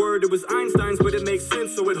definition of the word. It was Einstein's, but it makes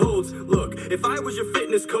sense, so it holds. Look, if I was your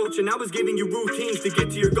fitness coach and I was giving you routines to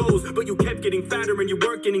get to your goals, but you kept getting fatter and you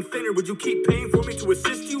weren't getting thinner, would you keep paying for me to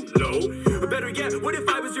assist you? No. Or better yet, what if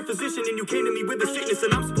I was your physician and you came to me with a sickness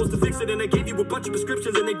and I'm supposed to fix it and I gave you a bunch of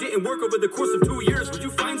prescriptions and they didn't work over the course of 2 years? Would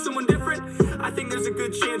you find someone different? I think there's a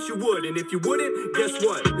good chance you would, and if you wouldn't, guess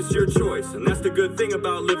what? It's your choice, and that's the good thing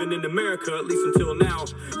about living in America, at least until now,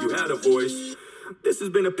 you had a voice. This has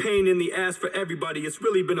been a pain in the ass for everybody. It's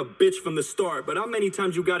really been a bitch from the start, but how many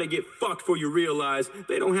times you gotta get fucked before you realize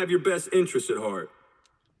they don't have your best interests at heart?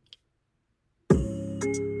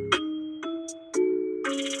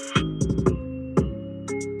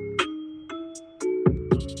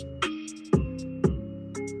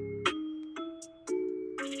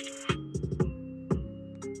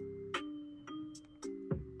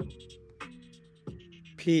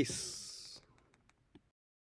 Peace.